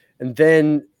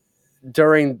then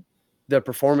during the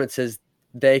performances,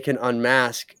 they can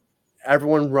unmask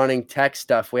everyone running tech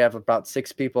stuff. We have about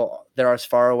 6 people. They're as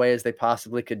far away as they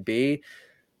possibly could be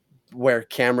where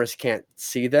cameras can't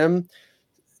see them.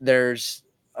 There's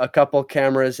a couple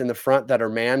cameras in the front that are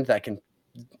manned that can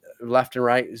left and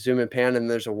right zoom and pan. And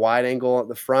there's a wide angle at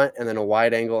the front and then a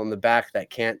wide angle in the back that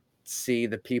can't see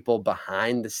the people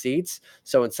behind the seats.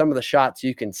 So in some of the shots,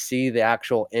 you can see the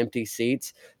actual empty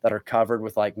seats that are covered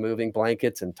with like moving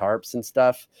blankets and tarps and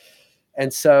stuff.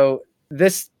 And so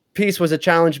this piece was a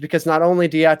challenge because not only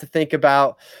do you have to think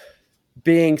about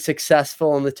being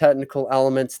successful in the technical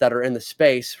elements that are in the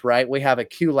space, right? We have a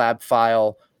QLab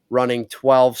file running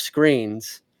 12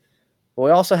 screens, but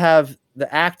we also have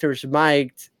the actors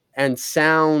mic'd and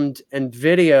sound and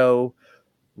video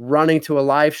running to a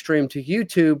live stream to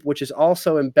YouTube, which is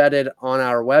also embedded on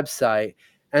our website,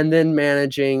 and then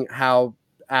managing how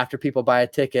after people buy a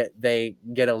ticket, they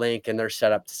get a link and they're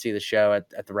set up to see the show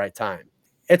at the right time.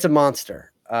 It's a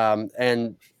monster,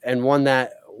 and one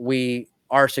that we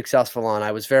are successful on.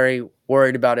 I was very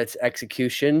worried about its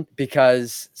execution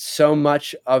because so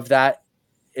much of that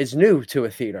is new to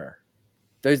a theater.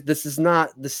 This is not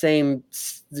the same.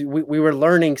 We were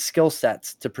learning skill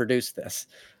sets to produce this.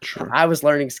 Sure. I was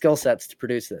learning skill sets to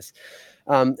produce this.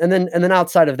 And then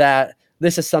outside of that,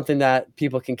 this is something that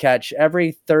people can catch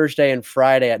every Thursday and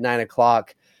Friday at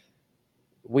 9:00.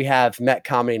 We have Met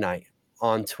Comedy Night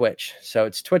on Twitch. So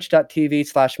it's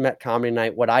twitch.tv/Met Comedy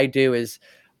Night. What I do is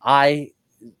I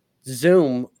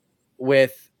Zoom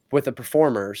with the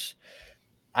performers.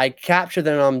 I capture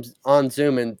them on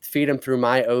Zoom and feed them through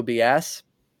my OBS.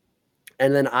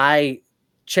 And then I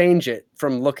change it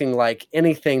from looking like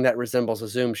anything that resembles a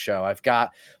Zoom show. I've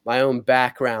got my own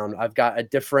background. I've got a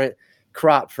different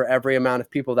crop for every amount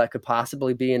of people that could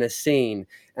possibly be in a scene.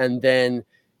 And then,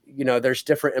 there's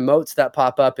different emotes that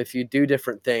pop up if you do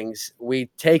different things. We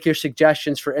take your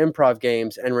suggestions for improv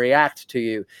games and react to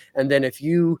you. And then if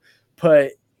you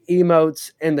put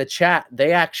emotes in the chat,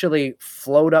 they actually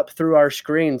float up through our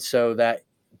screen so that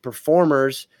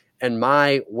performers and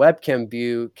my webcam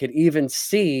view could even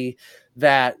see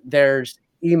that there's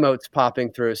emotes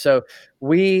popping through. So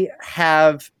we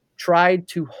have tried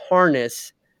to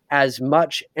harness as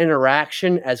much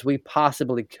interaction as we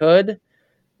possibly could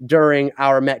during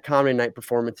our Met Comedy Night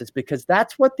performances, because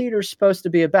that's what theater is supposed to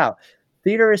be about.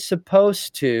 Theater is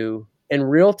supposed to, in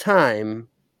real time,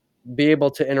 be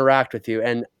able to interact with you.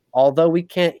 And although we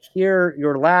can't hear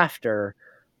your laughter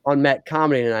on Met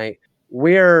Comedy Night,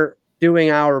 we're doing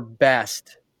our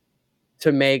best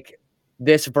to make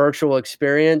this virtual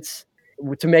experience,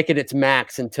 to make it its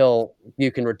max until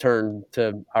you can return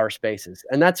to our spaces.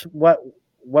 And that's what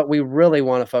we really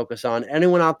want to focus on.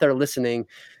 Anyone out there listening,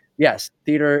 yes,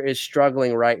 theater is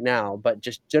struggling right now, but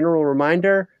just general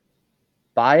reminder,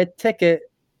 buy a ticket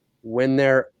when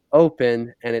they're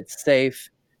open and it's safe,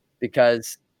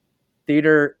 because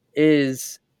theater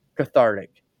is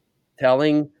cathartic.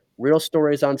 Telling real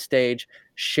stories on stage,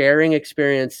 sharing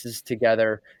experiences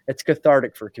together, it's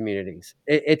cathartic for communities.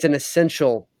 It's an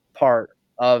essential part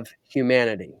of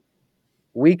humanity.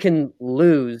 We can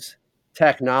lose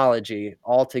technology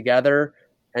altogether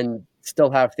and still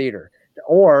have theater.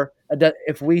 Or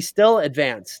if we still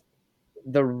advance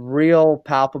the real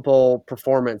palpable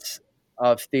performance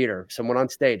of theater, someone on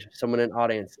stage, someone in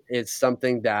audience, is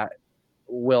something that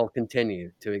will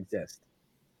continue to exist.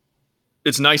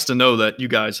 It's nice to know that you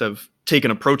guys have taken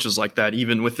approaches like that.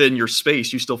 Even within your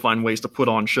space, you still find ways to put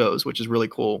on shows, which is really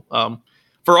cool.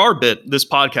 For our bit, this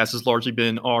podcast has largely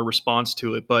been our response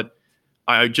to it, but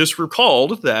I just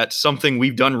recalled that something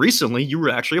we've done recently, you were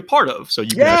actually a part of. So you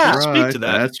can actually speak to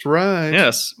that. That's right.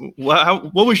 Yes.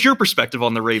 What was your perspective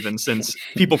on the Raven? Since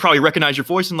people probably recognize your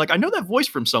voice and like, I know that voice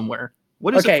from somewhere.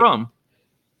 What is it from?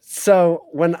 So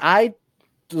when I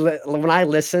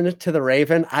listened to the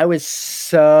Raven, I was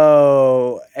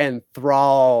so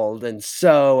enthralled and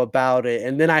so about it.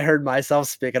 And then I heard myself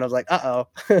speak and I was like, uh-oh.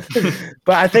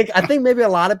 But I think maybe a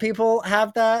lot of people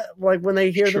have that, like when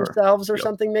they hear themselves or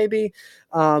something, maybe.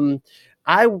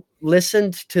 I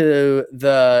listened to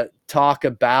the talk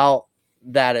about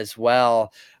that as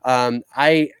well.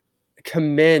 I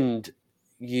commend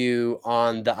you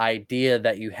on the idea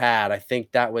that you had. I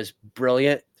think that was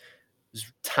brilliant.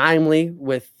 Timely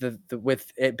with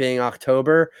with it being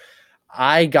October.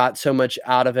 I got so much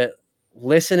out of it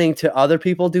listening to other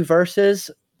people do verses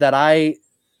that I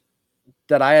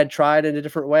had tried in a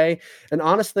different way. And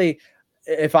honestly,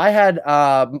 if I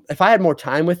had more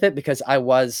time with it, because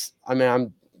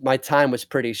my time was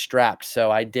pretty strapped, so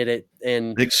I did it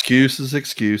in excuses.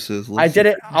 Listen. I did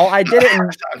it. I'm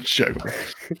joking.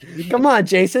 Come on,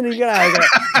 Jason.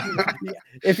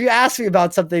 If you ask me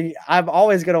about something, I'm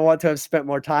always going to want to have spent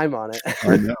more time on it.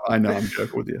 I know. I'm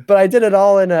joking with you. But I did it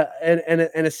all in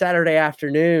a Saturday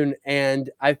afternoon,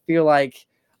 and I feel like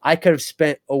I could have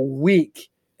spent a week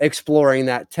exploring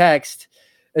that text,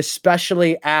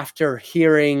 especially after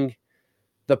hearing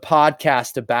the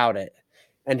podcast about it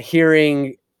and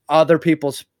hearing other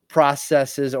people's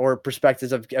processes or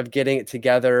perspectives of getting it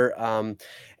together.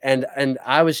 And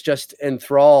I was just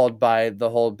enthralled by the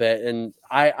whole bit. And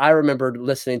I remember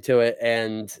listening to it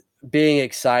and being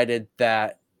excited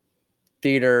that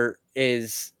theater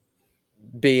is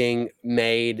being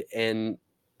made in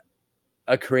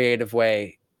a creative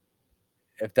way,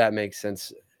 if that makes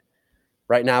sense.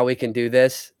 Right now we can do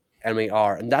this, and we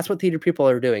are. And that's what theater people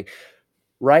are doing.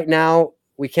 Right now,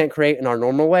 we can't create in our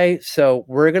normal way. So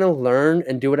we're going to learn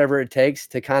and do whatever it takes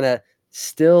to kind of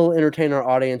still entertain our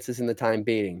audiences in the time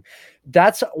being.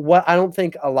 That's what I don't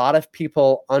think a lot of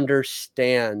people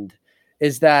understand,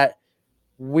 is that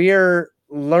we're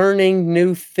learning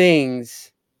new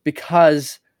things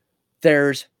because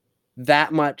there's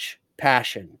that much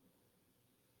passion.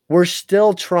 We're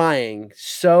still trying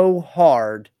so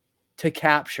hard to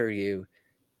capture you,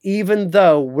 even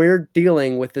though we're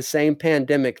dealing with the same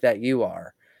pandemic that you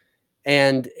are.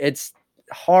 And it's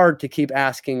hard to keep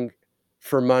asking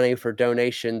for money, for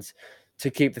donations to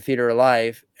keep the theater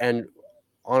alive. And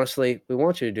honestly, we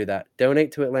want you to do that.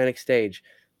 Donate to Atlantic Stage,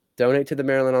 donate to the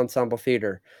Maryland Ensemble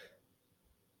Theater.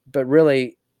 But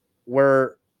really,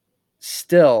 theater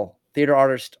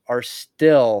artists are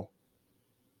still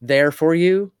there for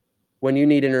you when you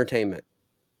need entertainment.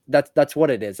 That's what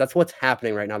it is. That's what's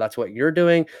happening right now. That's what you're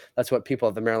doing. That's what people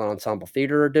at the Maryland Ensemble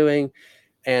Theater are doing.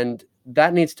 And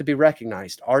that needs to be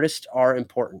recognized. Artists are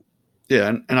important.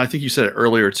 Yeah. And I think you said it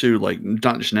earlier too, like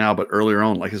not just now, but earlier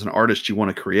on, like as an artist, you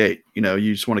want to create,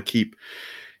 you just want to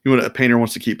a painter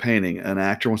wants to keep painting, an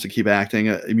actor wants to keep acting,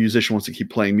 a musician wants to keep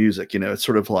playing music. It's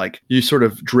sort of like you sort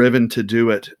of driven to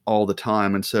do it all the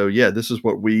time. And so, yeah, this is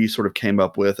what we sort of came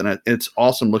up with. And it's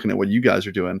awesome looking at what you guys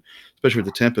are doing, especially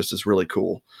with The Tempest. Is really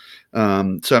cool.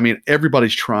 So, I mean,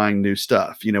 everybody's trying new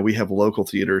stuff. We have local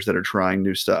theaters that are trying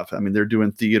new stuff. I mean, they're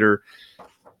doing theater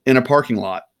in a parking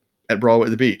lot at Broadway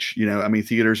at the Beach. I mean,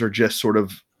 theaters are just sort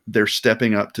of, they're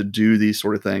stepping up to do these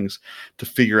sort of things, to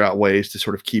figure out ways to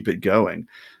sort of keep it going,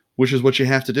 which is what you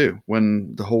have to do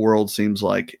when the whole world seems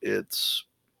like it's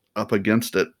up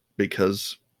against it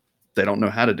because they don't know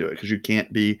how to do it, because you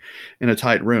can't be in a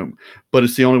tight room. But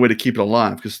it's the only way to keep it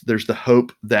alive, because there's the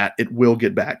hope that it will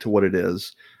get back to what it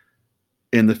is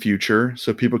in the future,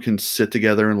 so people can sit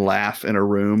together and laugh in a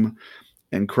room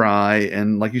and cry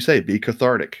and, like you say, be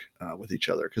cathartic with each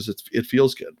other, because it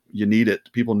feels good. You need it.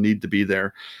 People need to be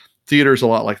there. Theater is a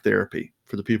lot like therapy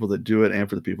for the people that do it and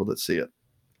for the people that see it.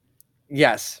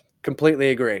 Yes, completely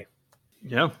agree.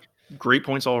 Yeah, great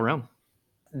points all around.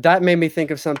 That made me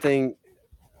think of something.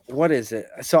 What is it?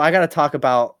 So I got to talk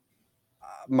about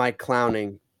my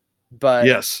clowning, but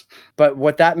yes. But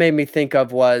what that made me think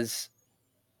of was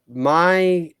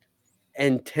my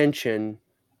intention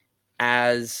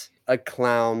as a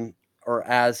clown or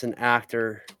as an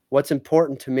actor. What's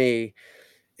important to me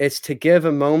is to give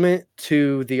a moment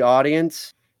to the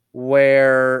audience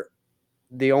where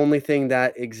the only thing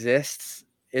that exists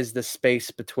is the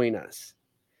space between us.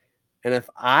 And if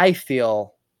I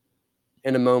feel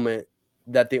in a moment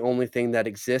that the only thing that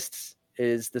exists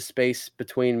is the space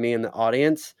between me and the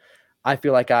audience. I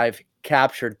feel like I've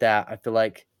captured that. I feel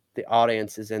like the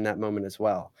audience is in that moment as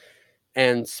well.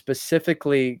 And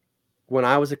specifically, when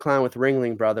I was a clown with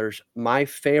Ringling Brothers, my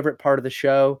favorite part of the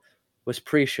show was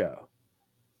pre-show.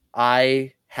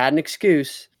 I had an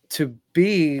excuse to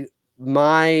be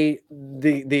the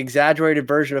exaggerated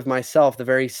version of myself, the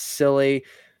very silly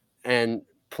and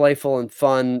playful and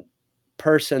fun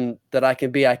person that I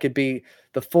can be. I could be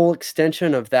the full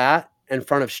extension of that in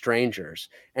front of strangers,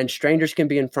 and strangers can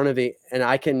be in front of me, and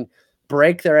I can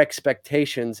break their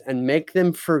expectations and make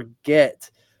them forget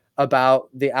about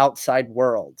the outside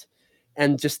world.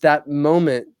 And just that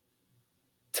moment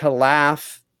to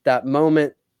laugh, that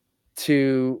moment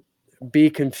to be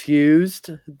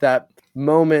confused, that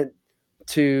moment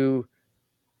to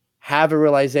have a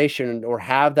realization or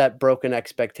have that broken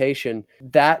expectation,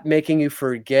 that making you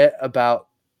forget about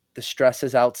the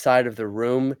stresses outside of the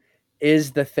room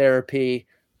is the therapy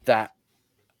that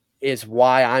is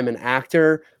why I'm an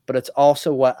actor, but it's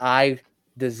also what I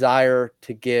desire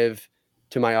to give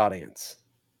to my audience.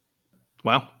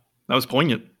 Wow, that was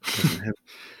poignant.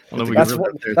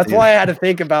 That's why I had to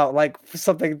think about like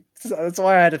something. That's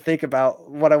why I had to think about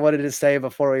what I wanted to say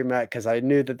before we met, because I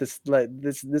knew that this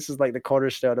is like the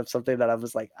cornerstone of something that I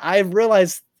was like, I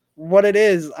realized what it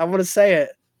is. I want to say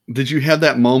it. Did you have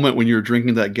that moment when you were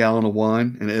drinking that gallon of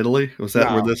wine in Italy? Was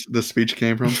that where this speech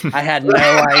came from? I had no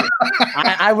idea.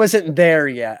 I wasn't there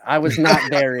yet. I was not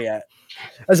there yet.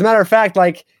 As a matter of fact,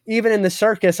 like even in the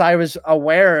circus, I was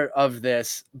aware of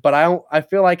this, but I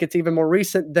feel like it's even more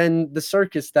recent than the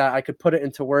circus that I could put it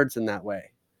into words in that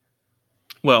way.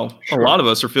 Well, sure. A lot of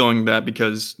us are feeling that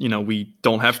because, we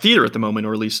don't have theater at the moment,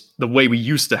 or at least the way we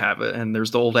used to have it. And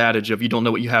there's the old adage of you don't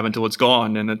know what you have until it's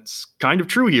gone. And it's kind of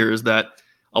true here, is that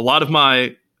a lot of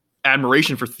my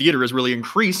admiration for theater has really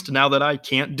increased now that I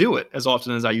can't do it as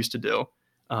often as I used to do,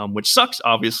 which sucks,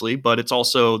 obviously, but it's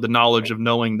also the knowledge of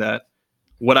knowing that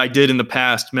what I did in the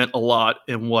past meant a lot,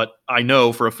 and what I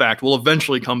know for a fact will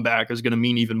eventually come back is going to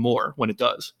mean even more when it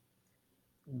does.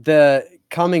 The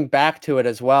coming back to it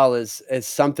as well is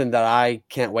something that I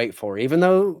can't wait for, even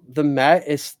though the Met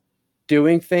is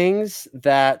doing things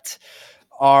that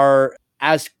are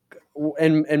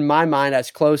in my mind, as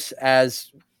close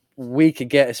as we could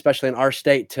get, especially in our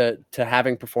state, to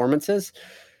having performances.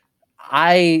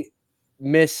 I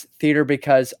miss theater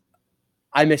because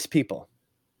I miss people.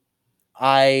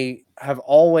 I have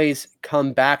always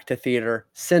come back to theater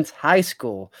since high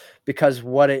school because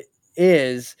what it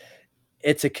is,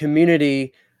 it's a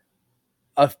community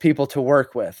of people to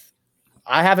work with.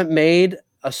 I haven't made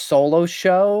a solo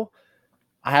show.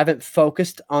 I haven't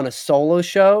focused on a solo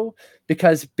show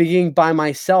because being by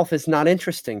myself is not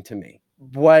interesting to me.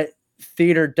 What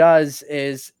theater does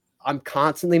is I'm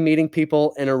constantly meeting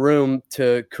people in a room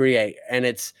to create, and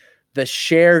it's the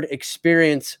shared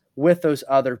experience with those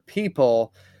other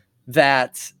people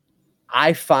that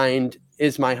I find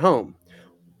is my home.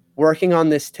 Working on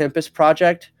this Tempest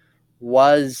project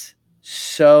was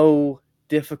so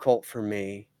difficult for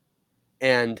me,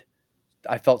 and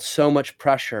I felt so much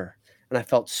pressure and I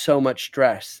felt so much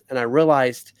stress, and I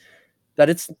realized that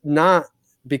it's not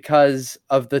because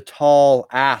of the tall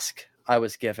ask I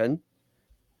was given.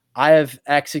 I have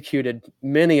executed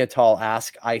many a tall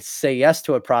ask. I say yes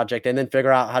to a project and then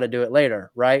figure out how to do it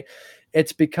later, right?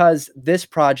 It's because this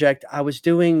project, I was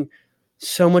doing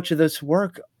so much of this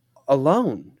work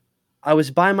alone. I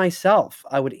was by myself.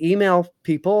 I would email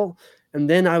people and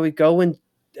then I would go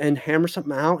and hammer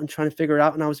something out and try to figure it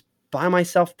out. And I was by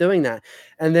myself doing that.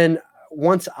 And then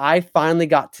once I finally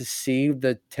got to see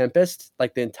the Tempest,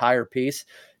 like the entire piece,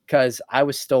 because I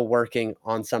was still working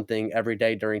on something every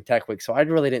day during Tech Week. So I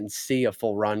really didn't see a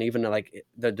full run, even like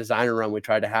the designer run we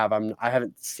tried to have. I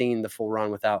haven't seen the full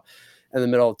run without in the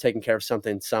middle of taking care of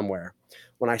something somewhere.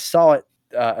 When I saw it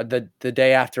the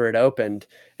day after it opened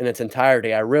in its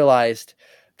entirety, I realized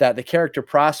that the character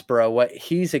Prospero, what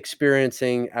he's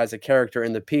experiencing as a character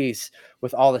in the piece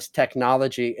with all this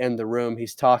technology in the room,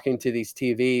 he's talking to these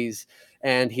TVs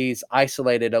and he's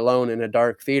isolated alone in a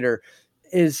dark theater,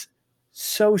 is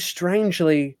so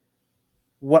strangely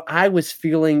what I was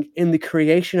feeling in the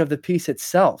creation of the piece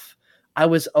itself. I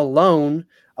was alone.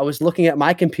 I was looking at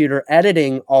my computer,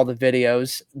 editing all the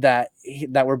videos that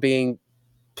were being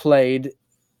played,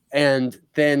 and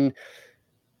then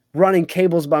running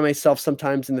cables by myself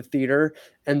sometimes in the theater,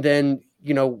 and then,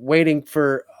 waiting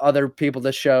for other people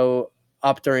to show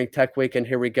up during Tech Week, and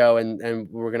here we go, and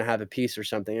we're going to have a piece or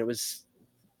something. It was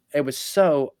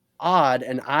so odd,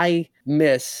 and I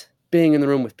miss being in the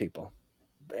room with people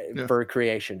for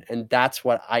creation. And that's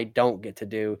what I don't get to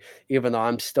do, even though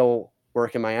I'm still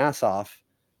working my ass off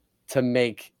to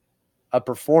make a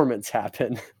performance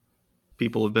happen.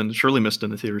 People have been surely missed in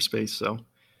the theater space. So,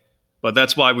 but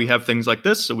that's why we have things like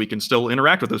this, so we can still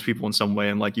interact with those people in some way.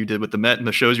 And like you did with the Met and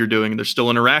the shows you're doing, there's still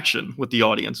interaction with the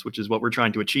audience, which is what we're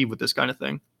trying to achieve with this kind of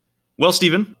thing. Well,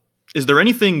 Stephen, is there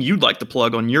anything you'd like to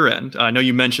plug on your end? I know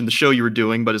you mentioned the show you were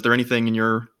doing, but is there anything in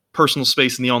your personal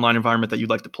space in the online environment that you'd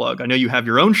like to plug? I know you have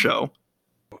your own show.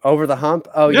 Over the Hump.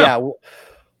 Oh yeah.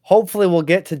 Hopefully we'll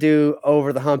get to do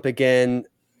Over the Hump again.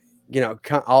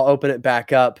 I'll open it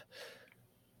back up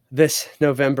this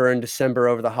November and December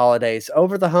over the holidays.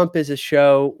 Over the Hump is a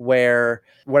show where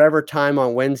whatever time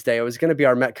on Wednesday, it was going to be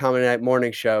our Met Comedy Night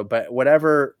morning show, but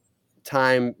whatever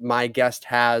time my guest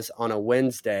has on a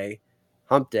Wednesday,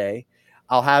 Hump Day,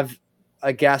 I'll have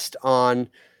a guest on,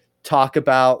 talk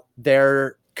about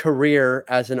their career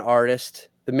as an artist,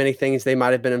 the many things they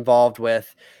might have been involved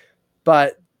with.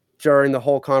 But during the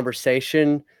whole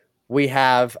conversation, we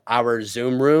have our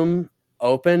Zoom room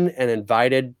open and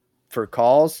invited for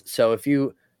calls. So if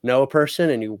you know a person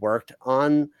and you worked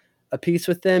on a piece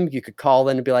with them, you could call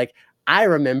in and be like, I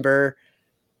remember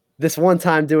this one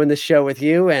time doing this show with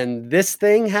you and this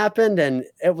thing happened and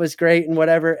it was great and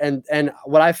whatever. And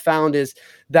what I found is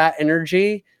that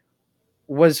energy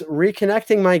was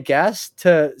reconnecting my guests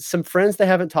to some friends they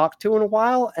haven't talked to in a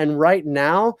while. And right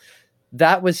now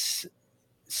that was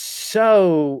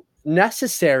so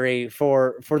necessary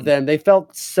for them. They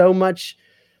felt so much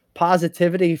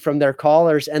positivity from their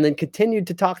callers and then continued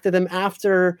to talk to them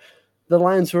after the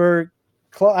lines were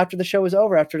after the show was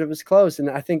over, after it was closed. And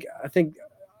I think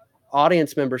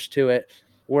audience members to it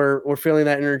were feeling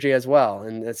that energy as well.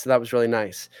 And so that was really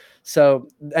nice. So,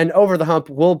 and Over the Hump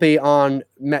will be on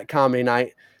Met Comedy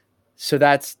Night. So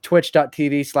that's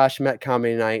twitch.tv/Met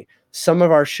Comedy Night. Some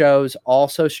of our shows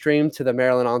also stream to the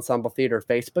Maryland Ensemble Theater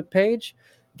Facebook page.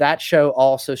 That show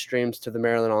also streams to the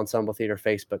Maryland Ensemble Theater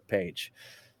Facebook page.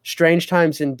 Strange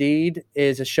Times Indeed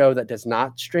is a show that does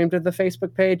not stream to the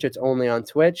Facebook page. It's only on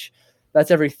Twitch.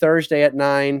 That's every Thursday at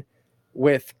 9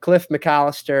 with Cliff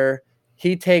McAllister.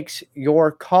 He takes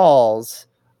your calls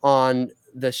on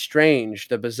the strange,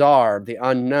 the bizarre, the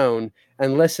unknown,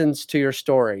 and listens to your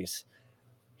stories.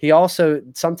 He also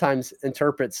sometimes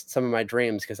interprets some of my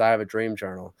dreams because I have a dream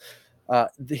journal.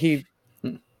 He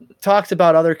talks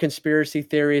about other conspiracy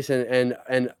theories and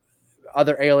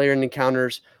other alien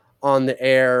encounters on the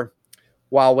air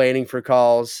while waiting for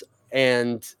calls.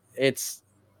 And it's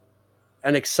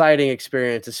an exciting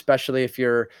experience, especially if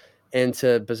you're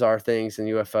into bizarre things and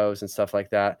UFOs and stuff like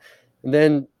that. And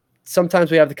then sometimes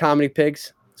we have the Comedy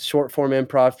Pigs, short form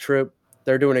improv troupe.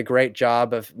 They're doing a great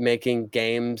job of making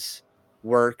games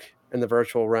work in the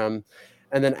virtual realm.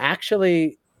 And then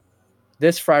actually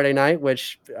this Friday night,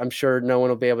 which I'm sure no one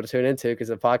will be able to tune into because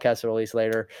the podcast will release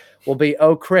later, will be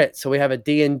Oh Crit. So we have a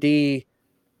D&D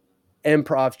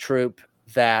improv troupe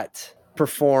that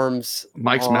performs.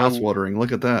 Mike's mouth watering.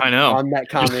 Look at that. I know. On that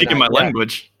You're speaking my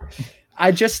language.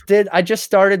 I just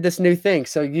started this new thing.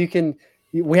 So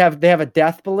they have a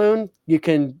death balloon. You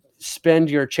can spend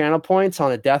your channel points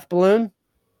on a death balloon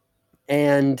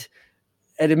and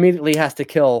it immediately has to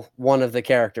kill one of the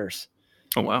characters.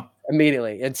 Oh, wow.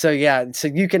 Immediately. And so, so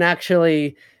you can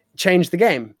actually change the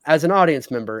game as an audience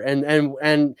member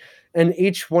and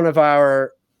each one of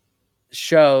our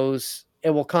shows, it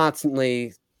will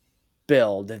constantly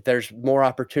build. If there's more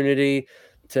opportunity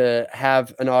to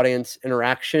have an audience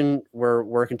interaction, we're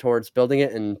working towards building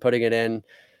it and putting it in.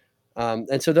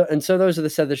 And so those are the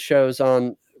set of shows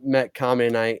on Met Comedy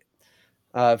Night.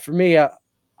 For me, I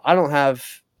don't have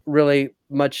really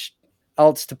much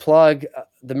else to plug.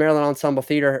 The Maryland Ensemble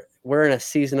Theater, we're in a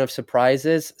season of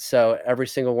surprises. So every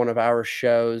single one of our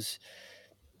shows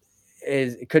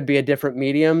it could be a different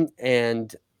medium,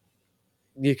 and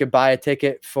you could buy a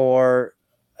ticket for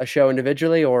a show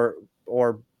individually or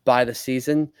buy the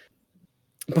season.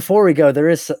 Before we go, there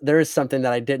is something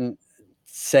that I didn't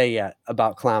say yet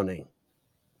about clowning.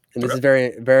 And this is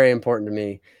very, very important to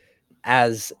me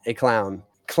as a clown.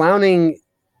 Clowning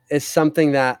is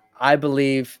something that I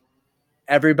believe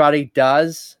everybody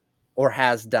does or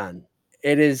has done.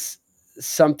 It is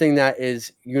something that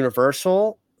is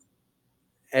universal.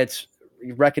 It's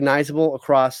recognizable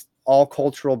across all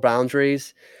cultural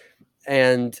boundaries.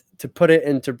 And to put it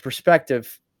into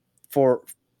perspective for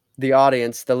the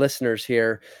audience, the listeners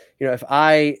here, if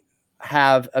I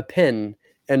have a pin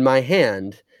in my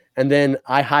hand and then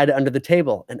I hide it under the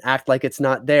table and act like it's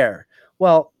not there,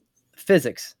 well,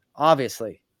 physics,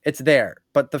 obviously it's there.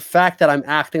 But the fact that I'm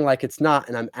acting like it's not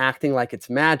and I'm acting like it's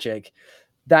magic,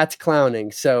 that's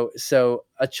clowning. So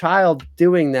a child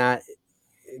doing that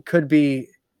could be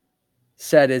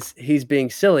said as he's being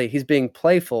silly, he's being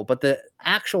playful, but the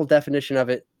actual definition of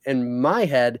it in my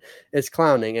head is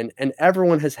clowning. And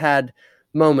everyone has had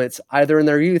moments either in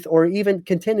their youth or even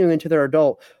continuing into their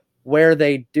adult where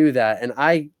they do that. And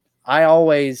I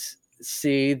always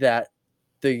see that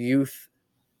the youth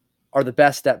are the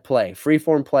best at play,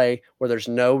 freeform play, where there's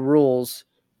no rules,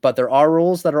 but there are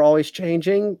rules that are always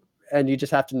changing and you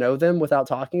just have to know them without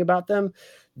talking about them.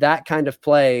 That kind of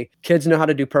play, kids know how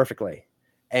to do perfectly.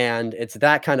 And it's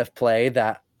that kind of play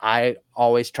that I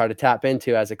always try to tap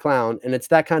into as a clown. And it's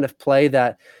that kind of play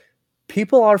that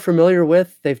people are familiar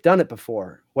with. They've done it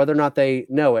before, whether or not they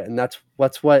know it. And that's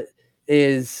what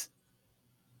is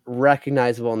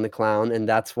recognizable in the clown. And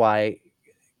that's why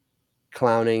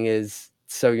clowning is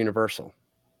so universal.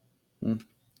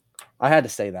 I had to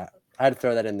say that. I had to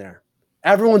throw that in there.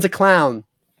 Everyone's a clown.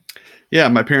 Yeah,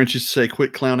 my parents used to say,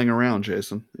 "Quit clowning around,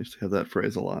 Jason." I used to have that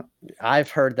phrase a lot. I've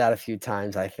heard that a few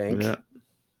times, I think.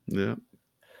 Yeah.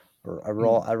 I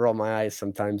roll my eyes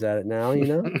sometimes at it now, you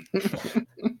know?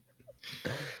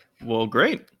 Well,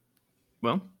 great.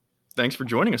 Well, thanks for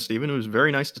joining us, Stephen. It was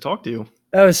very nice to talk to you.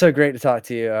 That was so great to talk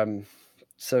to you. I'm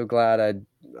so glad.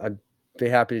 I'd be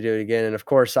happy to do it again. And of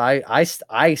course, I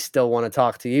still want to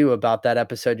talk to you about that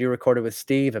episode you recorded with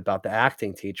Steve about the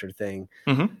acting teacher thing.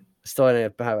 Mm-hmm. I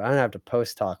don't have to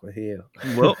post talk with you.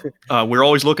 Well, we're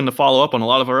always looking to follow up on a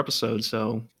lot of our episodes,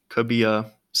 so could be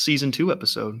a season 2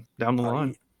 episode down the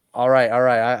line. All right.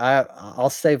 I'll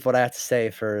save what I have to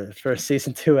say for a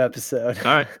season 2 episode. All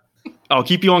right. I'll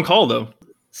keep you on call though.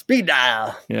 Speed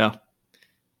dial. Yeah.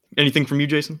 Anything from you,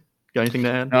 Jason? Got anything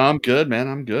to add? No, I'm good, man.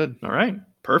 I'm good. All right.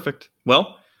 Perfect.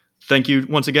 Well, thank you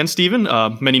once again, Stephen.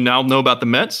 Many now know about the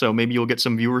Met, so maybe you'll get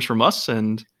some viewers from us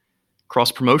and cross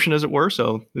promotion, as it were.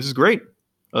 So this is great.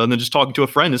 And then just talking to a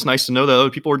friend, it's nice to know that other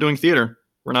people are doing theater.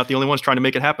 We're not the only ones trying to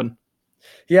make it happen.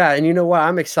 Yeah, and you know what?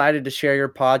 I'm excited to share your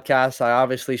podcast. I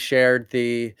obviously shared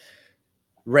the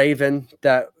Raven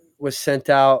that was sent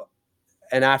out,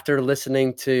 and after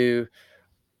listening to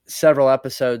several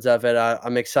episodes of it,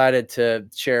 I'm excited to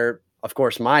share, of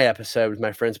course, my episode with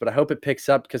my friends, but I hope it picks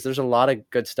up because there's a lot of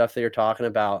good stuff that you're talking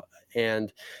about,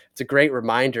 and it's a great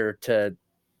reminder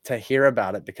to hear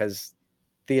about it because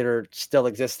theater still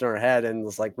exists in our head, and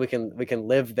it's like we can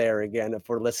live there again if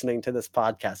we're listening to this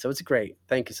podcast. So it's great.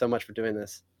 Thank you so much for doing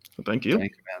this. Well, thank you.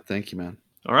 Thank you, man.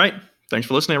 All right. Thanks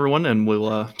for listening, everyone, and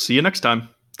we'll see you next time.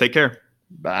 Take care.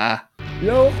 Bye.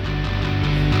 Yo.